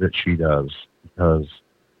job that she does, because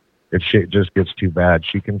if shit just gets too bad,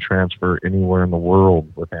 she can transfer anywhere in the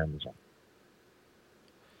world with Amazon.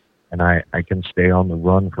 And I can stay on the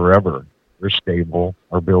run forever. We're stable.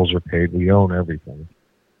 Our bills are paid. We own everything.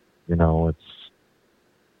 I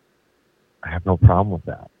have no problem with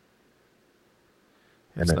that.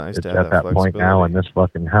 It's nice it's to have at that point now in this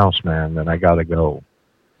fucking house, man, that I got to go.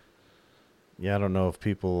 Yeah, I don't know if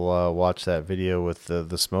people watched that video with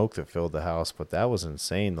the smoke that filled the house, but that was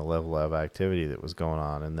insane, the level of activity that was going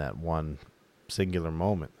on in that one singular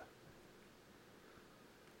moment.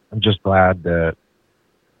 I'm just glad that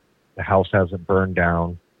the house hasn't burned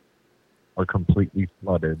down or completely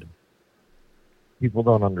flooded. People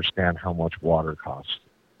don't understand how much water costs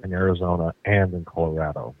in Arizona and in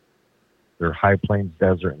Colorado. They're high plains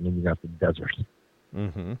desert, and then you got the desert.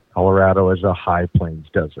 Mm-hmm. Colorado is a high plains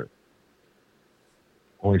desert.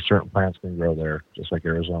 Only certain plants can grow there, just like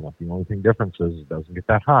Arizona. The only thing difference is it doesn't get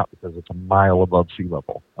that hot because it's a mile above sea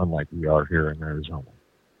level, unlike we are here in Arizona.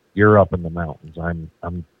 You're up in the mountains.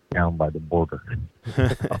 I'm down by the border.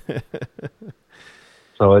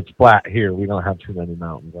 So it's flat here. We don't have too many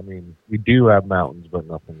mountains. I mean, we do have mountains, but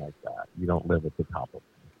nothing like that. You don't live at the top of them.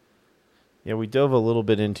 Yeah, we dove a little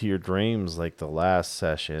bit into your dreams like the last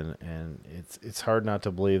session, and it's hard not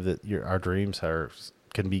to believe that our dreams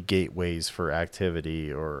can be gateways for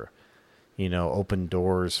activity or, open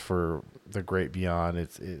doors for the great beyond.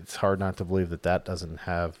 It's hard not to believe that doesn't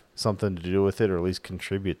have something to do with it, or at least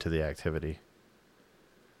contribute to the activity.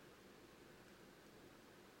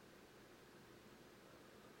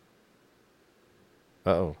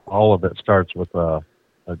 Uh-oh. All of it starts with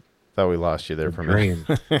Thought we lost you there for dreams.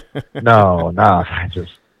 me. No,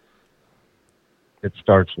 it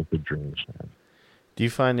starts with the dreams, man. Do you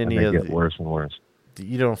find any and they get worse and worse?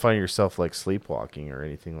 You don't find yourself like sleepwalking or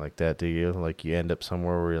anything like that, do you? Like you end up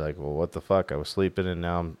somewhere where you're like, well, what the fuck? I was sleeping and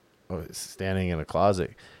now I'm standing in a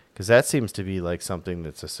closet. Because that seems to be like something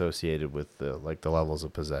that's associated with the levels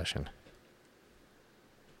of possession.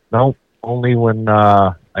 No, Only when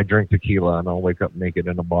I drink tequila and I'll wake up naked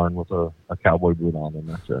in a barn with a cowboy boot on, and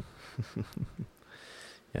that's it.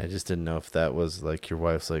 Yeah, I just didn't know if that was like your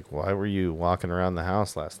wife's like, why were you walking around the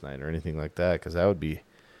house last night or anything like that? Because that would be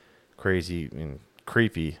crazy and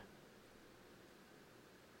creepy.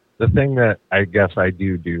 The thing that I guess I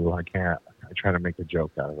do, I can't. I try to make a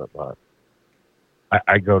joke out of it, but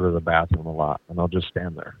I go to the bathroom a lot, and I'll just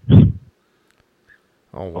stand there.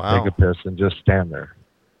 Oh I'll take a wow, piss and just stand there,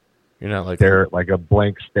 you're not like, stare like a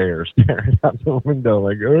blank stare, staring out the window,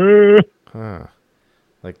 like, Ugh! huh?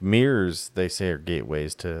 Like mirrors, they say are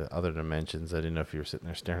gateways to other dimensions. I didn't know if you were sitting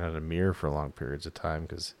there staring at a mirror for long periods of time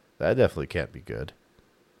because that definitely can't be good.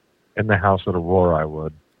 In the house at Aurora, I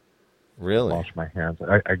would Really? wash my hands.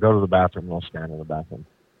 I go to the bathroom and I'll stand in the bathroom.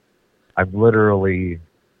 I've literally,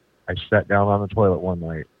 I sat down on the toilet one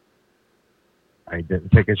night. I didn't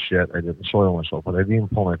take a shit. I didn't soil myself, but I didn't even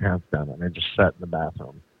pull my pants down, and I just sat in the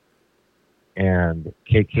bathroom. And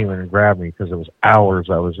Kate came in and grabbed me because it was hours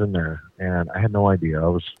I was in there, and I had no idea. I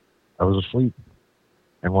was asleep.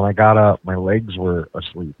 And when I got up, my legs were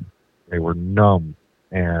asleep. They were numb,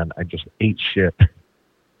 and I just ate shit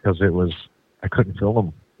because I couldn't feel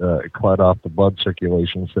them. It cut off the blood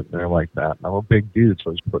circulation sitting there like that. And I'm a big dude, so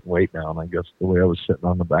I was putting weight down. I guess the way I was sitting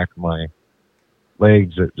on the back of my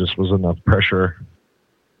legs, it just was enough pressure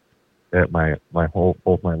that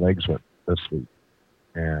both my legs went to sleep.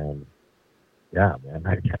 And yeah, man,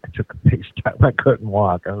 I took a pace time. I couldn't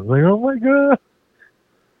walk. I was like, oh my god.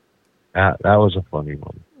 That was a funny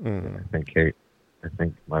one. Mm. I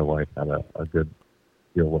think my wife had a good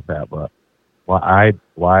deal with that, but why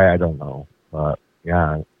I don't know. But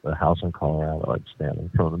yeah, the house in Colorado, I'd stand in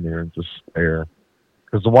front of the mirror and just stare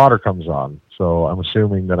because the water comes on. So I'm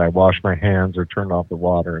assuming that I washed my hands or turned off the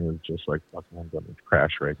water, and it's just like, fucking, I'm going to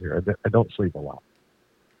crash right here. I don't sleep a lot.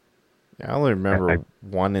 Yeah, I only I remember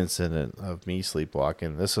one incident of me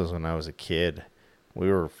sleepwalking. This was when I was a kid.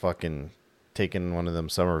 We were fucking taking one of them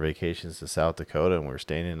summer vacations to South Dakota, and we were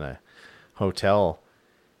staying in a hotel.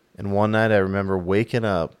 And one night I remember waking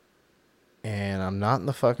up, and I'm not in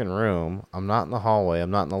the fucking room. I'm not in the hallway.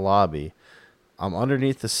 I'm not in the lobby. I'm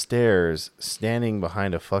underneath the stairs, standing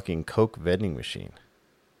behind a fucking Coke vending machine.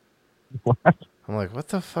 what? I'm like, what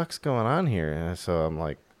the fuck's going on here? And so I'm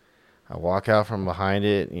like, I walk out from behind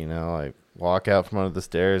it, I walk out from under the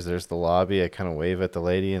stairs. There's the lobby. I kind of wave at the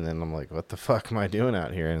lady, and then I'm like, what the fuck am I doing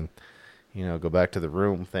out here? And, go back to the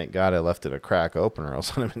room. Thank God I left it a crack open, or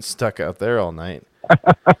else I'd have been stuck out there all night.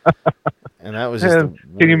 And that was just Can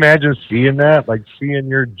the you imagine seeing that? Like seeing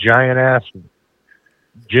your giant ass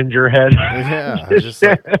ginger head. yeah. I was just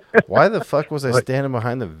like, why the fuck was I Like, standing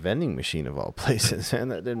behind the vending machine of all places?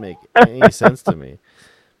 And that didn't make any sense to me.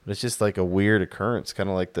 But it's just like a weird occurrence, kind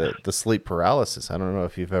of like the sleep paralysis. I don't know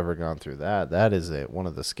if you've ever gone through that. That is one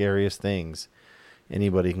of the scariest things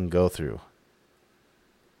anybody can go through.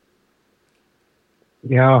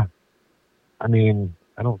 yeah, I mean,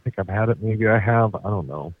 I don't think I've had it. Maybe I have. I don't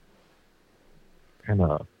know. Kind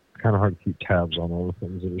of hard to keep tabs on all the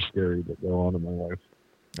things that are scary that go on in my life.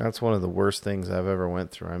 That's one of the worst things I've ever went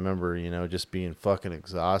through. I remember, just being fucking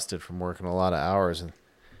exhausted from working a lot of hours, and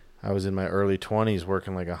I was in my early 20s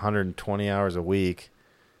working like 120 hours a week.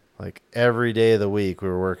 Like every day of the week we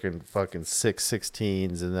were working fucking 6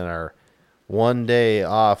 16s, and then our one day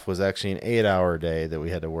off was actually an 8-hour day that we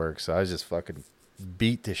had to work. So I was just fucking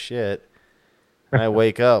beat to shit. And I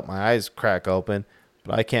wake up, my eyes crack open,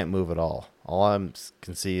 but I can't move at all. All I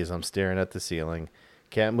can see is I'm staring at the ceiling.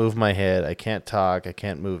 Can't move my head. I can't talk. I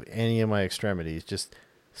can't move any of my extremities. Just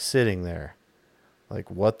sitting there.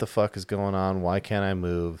 Like, what the fuck is going on? Why can't I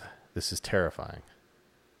move? This is terrifying.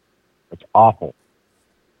 It's awful.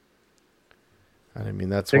 And I mean,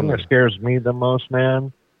 that's The thing one that of scares me the most,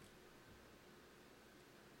 man,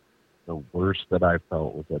 the worst that I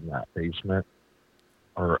felt was in that basement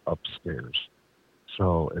or upstairs.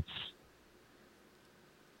 So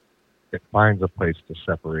it finds a place to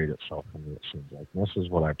separate itself from me, it seems like. And this is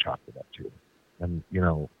what I've chalked it up to. And,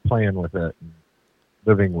 playing with it and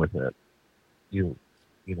living with it, you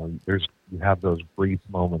have those brief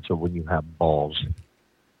moments of when you have balls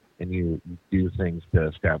and you do things to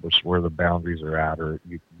establish where the boundaries are at, or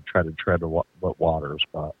you try to tread what waters.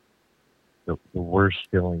 But the worst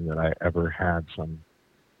feeling that I ever had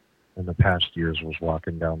in the past years was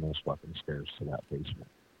walking down those fucking stairs to that basement.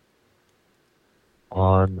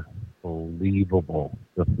 Unbelievable,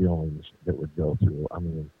 the feelings that would go through. I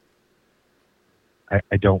mean,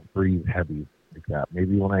 I don't breathe heavy like that.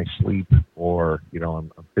 Maybe when I sleep or,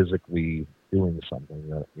 I'm physically doing something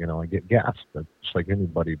that, I get gassed. But just like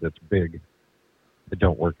anybody that's big that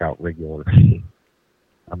don't work out regularly.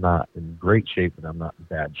 I'm not in great shape, but I'm not in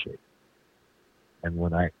bad shape. And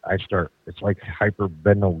when I start, it's like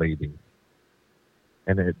hyperventilating.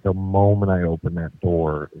 And the moment I open that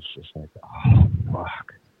door, it's just like, oh,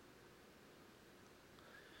 fuck.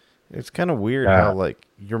 It's kind of weird how Uh, like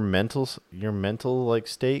your mental like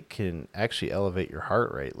state can actually elevate your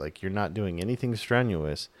heart rate. Like you're not doing anything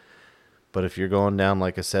strenuous, but if you're going down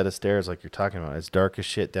like a set of stairs like you're talking about, it's dark as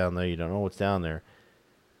shit down there, you don't know what's down there,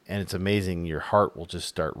 and it's amazing your heart will just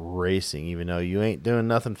start racing even though you ain't doing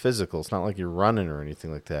nothing physical. It's not like you're running or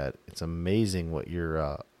anything like that. It's amazing what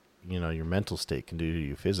your mental state can do to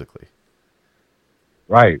you physically.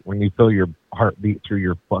 right. When you feel your heartbeat through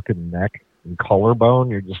your fucking neck and collarbone,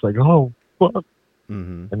 you're just like, oh, fuck.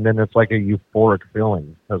 Mm-hmm. And then it's like a euphoric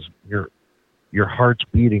feeling because your heart's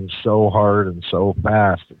beating so hard and so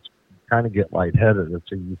fast. It's you kind of get lightheaded.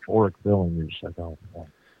 It's a euphoric feeling. You're just like, oh, fuck.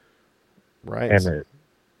 And Right.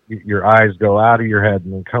 your eyes go out of your head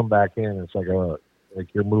and then come back in. It's like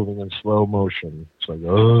you're moving in slow motion. It's like,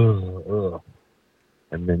 oh,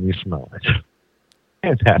 and then you smell it.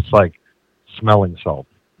 And that's like smelling salt.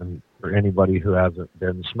 And for anybody who hasn't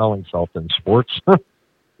been smelling salt in sports,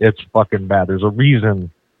 it's fucking bad. There's a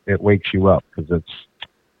reason it wakes you up because you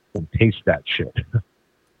can taste that shit.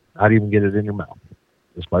 Not even get it in your mouth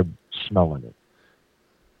just by smelling it.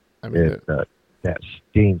 I mean, That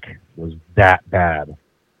stink was that bad.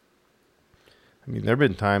 there've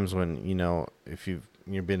been times when if you've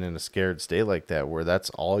been in a scared state like that, where that's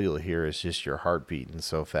all you'll hear is just your heart beating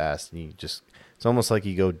so fast, and it's almost like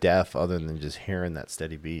you go deaf, other than just hearing that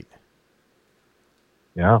steady beat.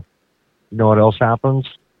 Yeah. You know what else happens?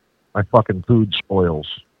 My fucking food spoils.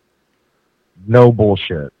 No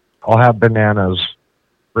bullshit. I'll have bananas,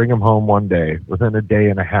 bring them home one day. Within a day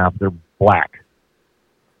and a half, they're black.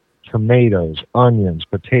 Tomatoes, onions,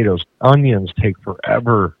 potatoes. Onions take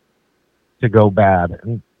forever to go bad.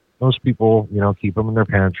 And most people, keep them in their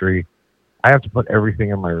pantry. I have to put everything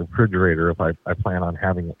in my refrigerator if I plan on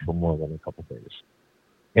having it for more than a couple days.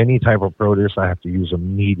 Any type of produce, I have to use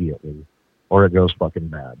immediately, or it goes fucking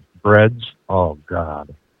bad. Breads, oh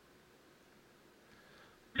God.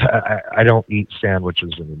 I don't eat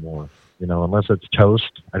sandwiches anymore. Unless it's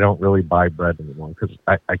toast, I don't really buy bread anymore because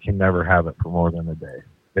I can never have it for more than a day.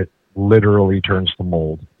 It literally turns to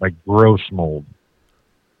mold, like gross mold.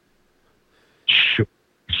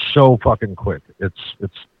 So fucking quick.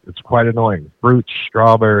 It's quite annoying. Fruits,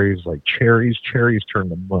 strawberries, like cherries. Cherries turn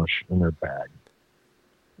to mush in their bag.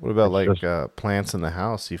 What about It's like just plants in the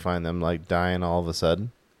house? You find them like dying all of a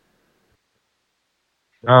sudden?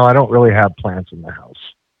 no. I don't really have plants in the house.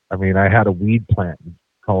 I mean, I had a weed plant in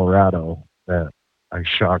Colorado that I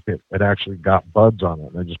shocked it. It actually got buds on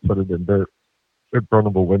it, and I just put it in dirt in front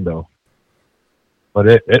of a window. But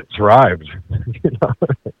it thrived.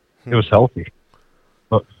 It was healthy.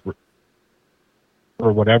 But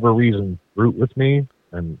for whatever reason, fruit with me,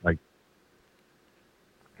 and like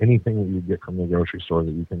anything that you get from the grocery store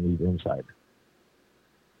that you can leave inside,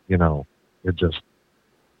 it just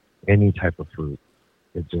any type of fruit.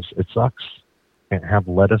 It sucks. Can't have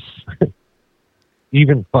lettuce.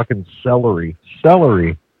 Even fucking celery.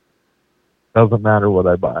 Celery doesn't matter what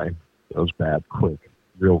I buy. It goes bad quick,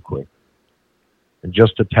 real quick. And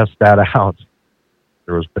just to test that out,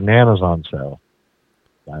 there was bananas on sale.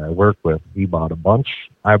 The guy I work with, he bought a bunch.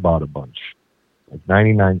 I bought a bunch. Like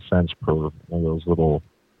 99 cents per one of those little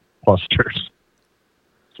clusters.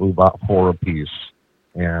 So we bought 4 apiece.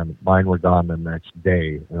 And mine were gone the next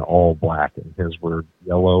day and all black. And his were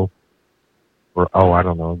yellow for, I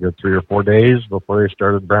don't know, a good 3 or 4 days before they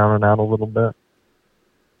started browning out a little bit.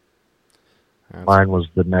 Mine was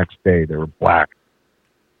the next day. They were black.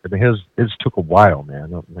 I mean, his took a while,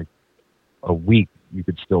 man. Like a week, you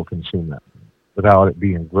could still consume that without it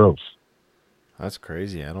being gross. That's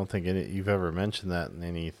crazy. I don't think you've ever mentioned that in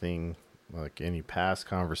anything like any past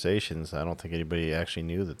conversations. I don't think anybody actually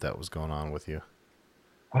knew that was going on with you.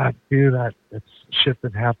 Dude, it's shit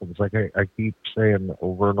that happens. Like I keep saying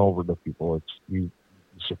over and over to people, it's you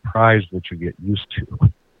surprised what you get used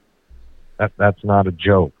to. That's not a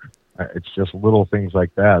joke. It's just little things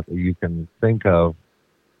like that you can think of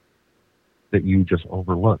that you just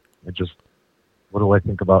overlook. What do I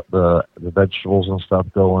think about the vegetables and stuff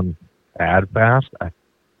going bad fast?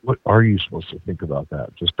 What are you supposed to think about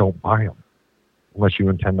that? Just don't buy them unless you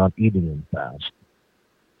intend on eating them fast.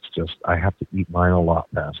 It's just I have to eat mine a lot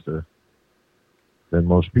faster than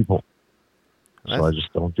most people, so I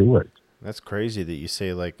just don't do it. That's crazy that you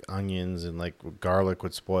say like onions and like garlic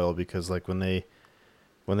would spoil, because like when they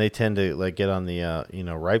tend to like get on the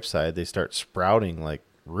ripe side, they start sprouting like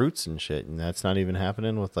roots and shit, and that's not even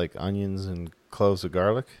happening with like onions and cloves of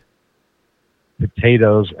garlic.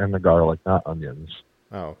 Potatoes and the garlic, not onions.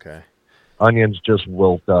 Oh, okay. onions just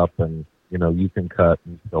wilt up, and you can cut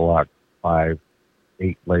and fill out 5,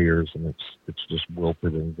 8 layers, and it's just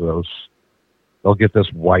wilted and gross. They'll get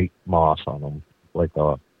this white moss on them, like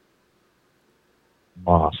a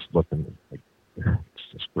moss looking. Like,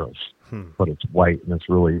 it's just gross, but it's white and it's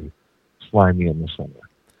really slimy in the center.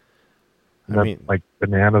 And I then, mean, like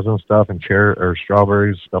bananas and stuff, and cherry or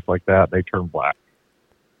strawberries, stuff like that, they turn black.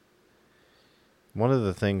 one of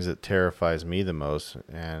the things that terrifies me the most,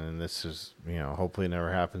 and this is, hopefully it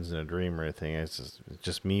never happens in a dream or anything, it's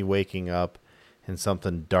just me waking up and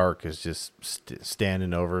something dark is just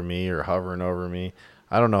standing over me or hovering over me.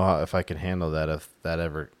 I don't know if I could handle that if that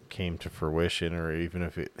ever came to fruition, or even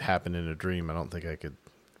if it happened in a dream. I don't think I could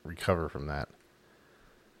recover from that.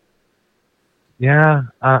 Yeah,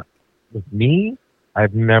 with me,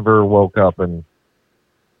 I've never woke up and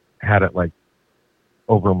had it like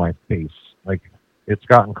over my face. Like it's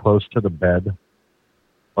gotten close to the bed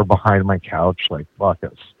or behind my couch. Like fuck,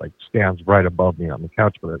 it's like stands right above me on the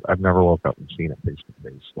couch, but I've never woke up and seen it face to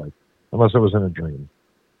face. Like unless it was in a dream,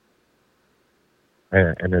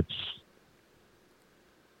 and it's,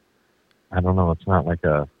 I don't know, it's not like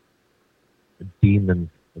a demon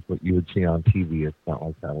like what you would see on TV. It's not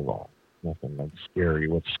like that at all. Nothing like scary.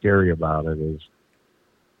 What's scary about it is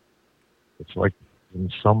it's like when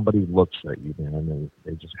somebody looks at you, man, and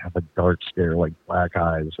they just have a dark stare, like black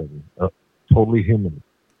eyes, and totally human.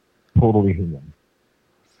 Totally human.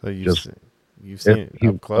 So you've seen it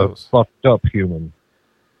up close. A fucked up human.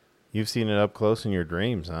 You've seen it up close in your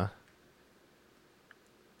dreams, huh?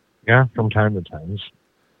 Yeah, from time to time.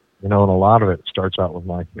 And a lot of it starts out with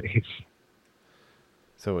my face.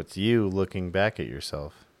 So it's you looking back at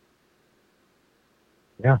yourself.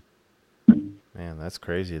 Yeah. Man, that's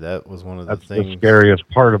crazy. That was one of that's the things. The scariest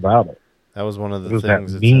part about it. That was one of the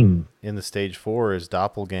things that's in the stage 4 is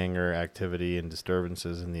doppelganger activity and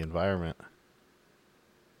disturbances in the environment.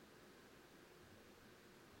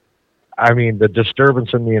 I mean, the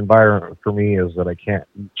disturbance in the environment for me is that I can't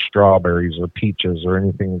eat strawberries or peaches or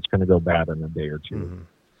anything that's going to go bad in a day or two. Mm-hmm.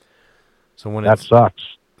 So that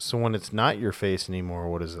sucks. So when it's not your face anymore,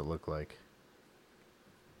 what does it look like?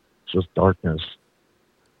 It's just darkness.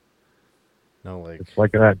 No, like it's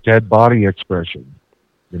like that dead body expression.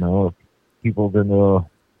 If people have been to a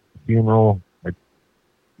funeral, like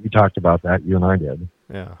you talked about that, you and I did.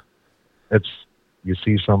 Yeah. It's, you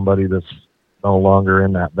see somebody that's no longer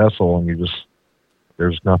in that vessel, and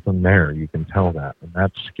there's nothing there. You can tell that, and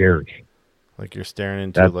that's scary. Like you're staring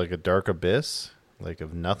into like a dark abyss, like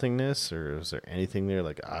of nothingness, or is there anything there,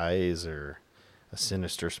 like eyes or a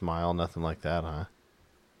sinister smile? Nothing like that, huh?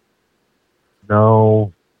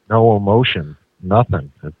 No emotion,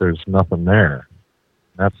 nothing. If there's nothing there,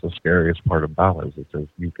 that's the scariest part about it. Is that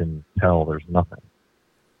you can tell there's nothing.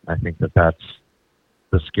 I think that's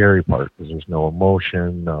the scary part, because there's no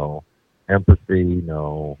emotion, no empathy,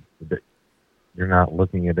 you're not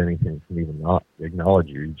looking at anything that can even not acknowledge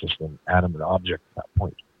you. You're just an animate object at that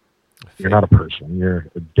point. You're not a person. You're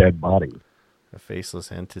a dead body. A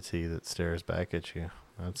faceless entity that stares back at you.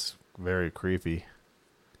 That's very creepy.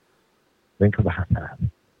 Think about that.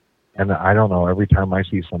 And I don't know, every time I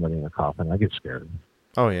see somebody in a coffin, I get scared.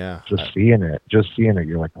 Oh, yeah. Just seeing it,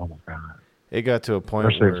 you're like, oh, my God. It got to a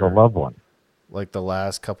point where it's a loved one. Like the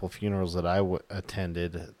last couple funerals that I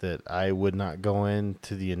attended, that I would not go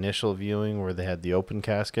into the initial viewing where they had the open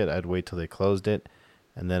casket. I'd wait till they closed it,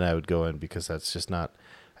 and then I would go in, because that's just not,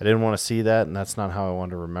 I didn't want to see that, and that's not how I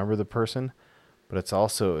wanted to remember the person. But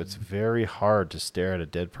it's very hard to stare at a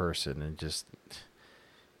dead person and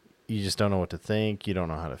you just don't know what to think. You don't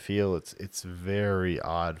know how to feel. It's very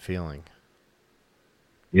odd feeling.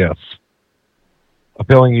 Yes. A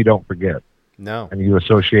feeling you don't forget. No. And you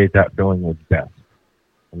associate that feeling with death.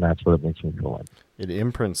 And that's what it makes me feel like. It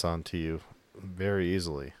imprints onto you very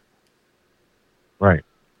easily. Right.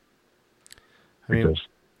 I mean,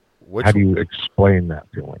 how do you explain that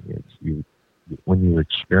feeling? When you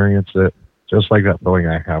experience it, just like that feeling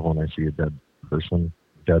I have when I see a dead person,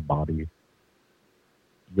 dead body,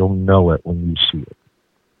 you'll know it when you see it.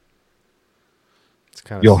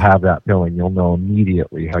 You'll have that feeling. You'll know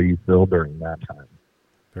immediately how you feel during that time.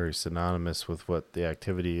 Very synonymous with what the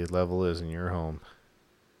activity level is in your home.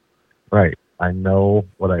 Right. I know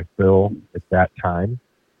what I feel at that time,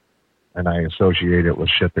 and I associate it with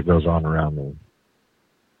shit that goes on around me.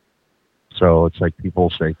 So it's like people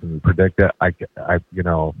say, can you predict it? I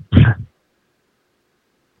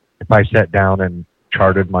if I sat down and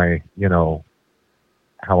charted my,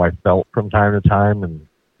 how I felt from time to time and,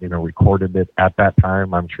 recorded it at that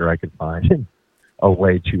time, I'm sure I could find a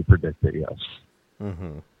way to predict it, yes.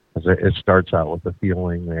 Mm-hmm. It starts out with the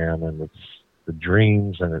feeling, man, and it's the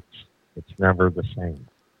dreams, and it's It's never the same.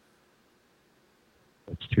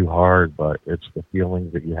 It's too hard, but it's the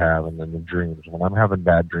feelings that you have and then the dreams. When I'm having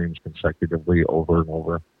bad dreams consecutively over and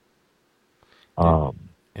over, Did um,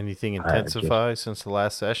 anything I just intensify since the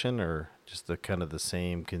last session, or just the kind of the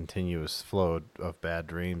same continuous flow of bad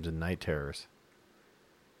dreams and night terrors?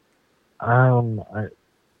 um I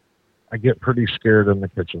I get pretty scared in the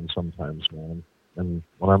kitchen sometimes, man. And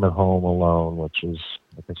when I'm at home alone, which is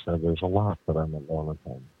like I said, there's a lot that I'm alone at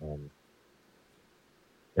home,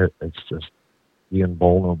 and it's just being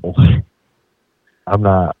vulnerable. I'm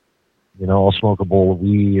not, I'll smoke a bowl of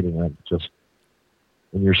weed, and that's just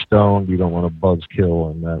when you're stoned, you don't want to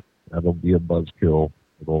buzzkill, and that'll be a buzzkill.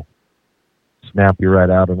 It'll snap you right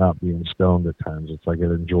out of not being stoned at times. It's like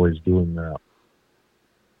it enjoys doing that.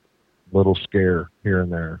 Little scare here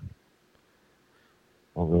and there.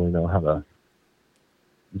 I don't really know how to.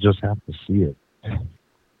 You just have to see it.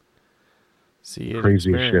 See it,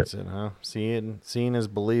 Crazy as shit. experience it, huh? Seeing is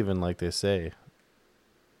believing, like they say.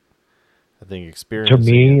 I think To experiencing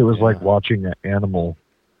me, it, it was like yeah. watching an animal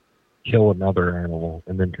kill another animal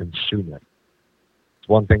and then consume it. It's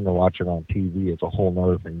one thing to watch it on TV. It's a whole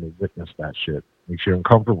other thing to witness that shit. Makes you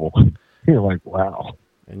uncomfortable. You're like, wow,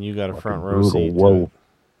 And you got a front fucking row brutal. seat to Whoa.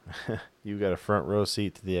 it. You got a front row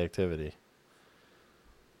seat to the activity.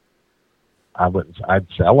 I'd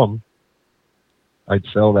sell them. I'd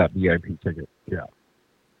sell that VIP ticket. Yeah.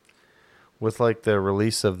 With like the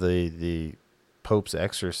release of the Pope's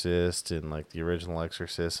Exorcist and like the original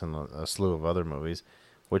Exorcist and a slew of other movies,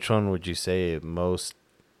 which one would you say most,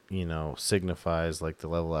 signifies like the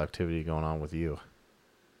level of activity going on with you?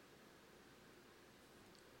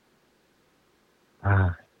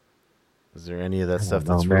 Ah, Is there any of that I stuff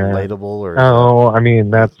don't know, that's man. relatable, or No, I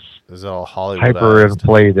mean, that's is it all Hollywoodized?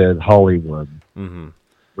 hyper-inflated Hollywood. Mm-hmm.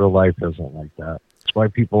 Real life isn't like that. That's why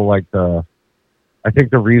people like I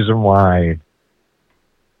think the reason why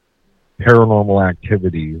Paranormal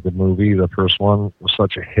Activity, the movie, the first one, was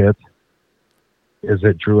such a hit is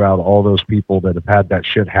it drew out all those people that have had that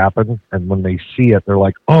shit happen, and when they see it, they're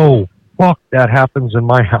like, "Oh, fuck, that happens in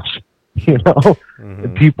my house," you know.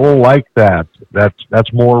 And Mm-hmm. people like that.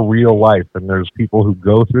 That's more real life. And there's people who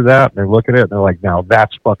go through that and they look at it and they're like, "Now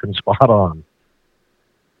that's fucking spot on."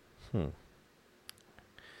 Hmm.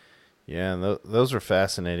 Yeah, and those are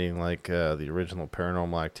fascinating. Like the original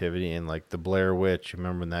Paranormal Activity and like the Blair Witch. You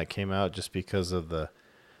remember when that came out? Just because of the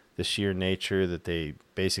sheer nature that they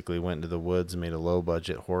basically went into the woods and made a low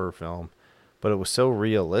budget horror film, but it was so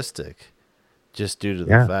realistic, just due to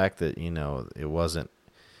the Yeah, fact that it wasn't.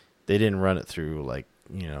 They didn't run it through like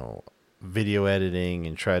video editing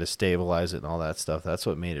and try to stabilize it and all that stuff. That's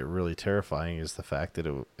what made it really terrifying. Is the fact that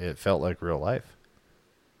it felt like real life.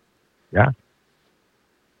 yeah,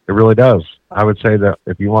 it really does. I would say that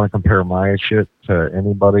if you want to compare my shit to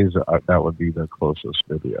anybody's, that would be the closest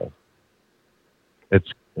video.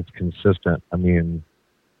 It's consistent. I mean,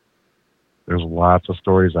 there's lots of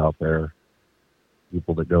stories out there,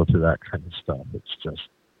 people that go through that kind of stuff. It's just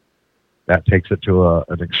that takes it to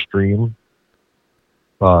an extreme,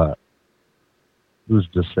 but who's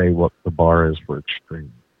to say what the bar is for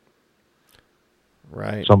extreme?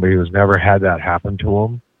 Right. Somebody who's never had that happen to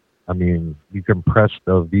them. I mean, you can press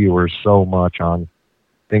the viewers so much on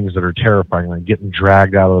things that are terrifying, like getting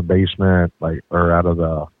dragged out of the basement, like or out of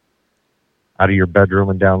your bedroom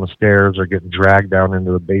and down the stairs, or getting dragged down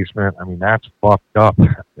into the basement. I mean, that's fucked up,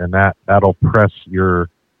 and that'll press your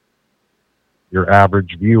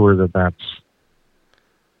average viewer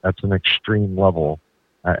that's an extreme level,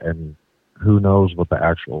 and who knows what the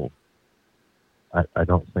actual. I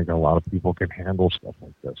don't think a lot of people can handle stuff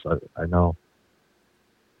like this. I know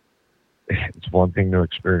it's one thing to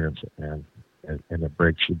experience it, man, and it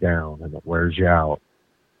breaks you down and it wears you out,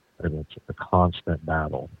 and it's a constant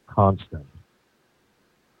battle, constant.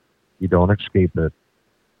 You don't escape it.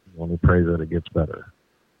 You only pray that it gets better.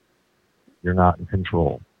 You're not in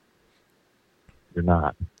control. You're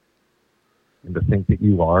not. And to think that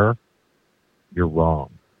you are, you're wrong.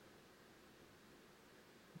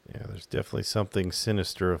 Yeah, there's definitely something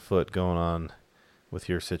sinister afoot going on with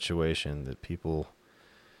your situation that people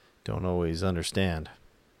don't always understand.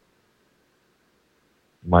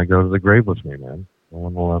 You might go to the grave with me, man. No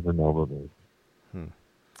one will ever know but me. Hmm.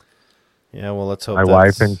 Yeah, well, let's hope My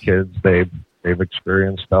wife that's and kids, they've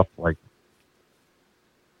experienced stuff like,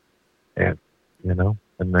 and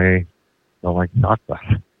and they don't like to talk about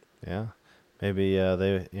it. yeah. Maybe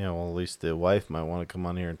they, well, at least the wife might want to come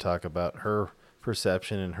on here and talk about her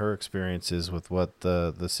perception and her experiences with what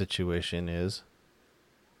the situation is.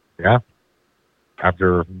 Yeah.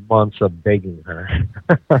 After months of begging her,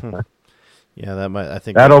 Yeah, that might. I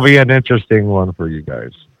think that'll be an interesting one for you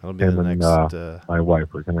guys. That'll be the him and next my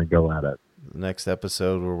wife are going to go at it. next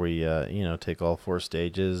episode where we take all four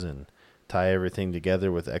stages and tie everything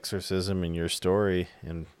together with Exorcism and your story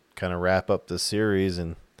and kind of wrap up the series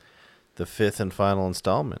and the fifth and final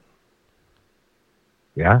installment.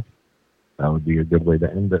 Yeah, that would be a good way to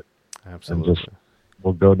end it. Absolutely. And just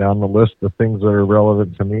we'll go down the list of things that are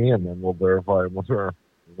relevant to me, and then we'll verify whether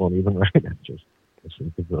we won't even write it. Just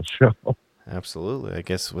listen to the show. Absolutely. I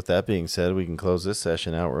guess with that being said, we can close this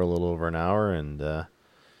session out. We're a little over an hour, and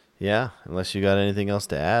yeah, unless you got anything else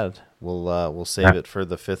to add, we'll save it for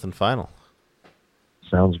the fifth and final.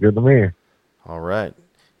 Sounds good to me. All right,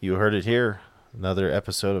 you heard it here. Another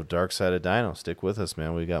episode of Dark Side of Dino. Stick with us,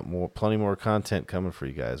 man. We got plenty more content coming for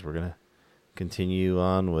you guys. We're gonna continue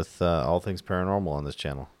on with all things paranormal on this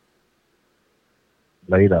channel.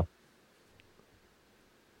 Later.